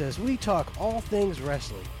 Join us as we talk all things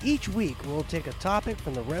wrestling. Each week, we'll take a topic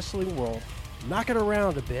from the wrestling world, knock it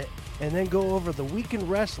around a bit, and then go over the week in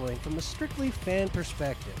wrestling from a strictly fan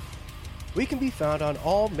perspective. We can be found on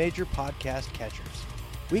all major podcast catchers.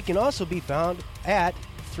 We can also be found at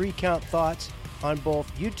 3 Count Thoughts on both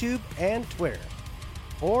YouTube and Twitter.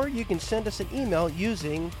 Or you can send us an email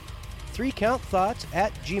using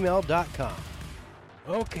 3countthoughts@gmail.com.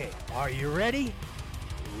 Okay, are you ready?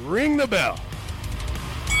 Ring the bell.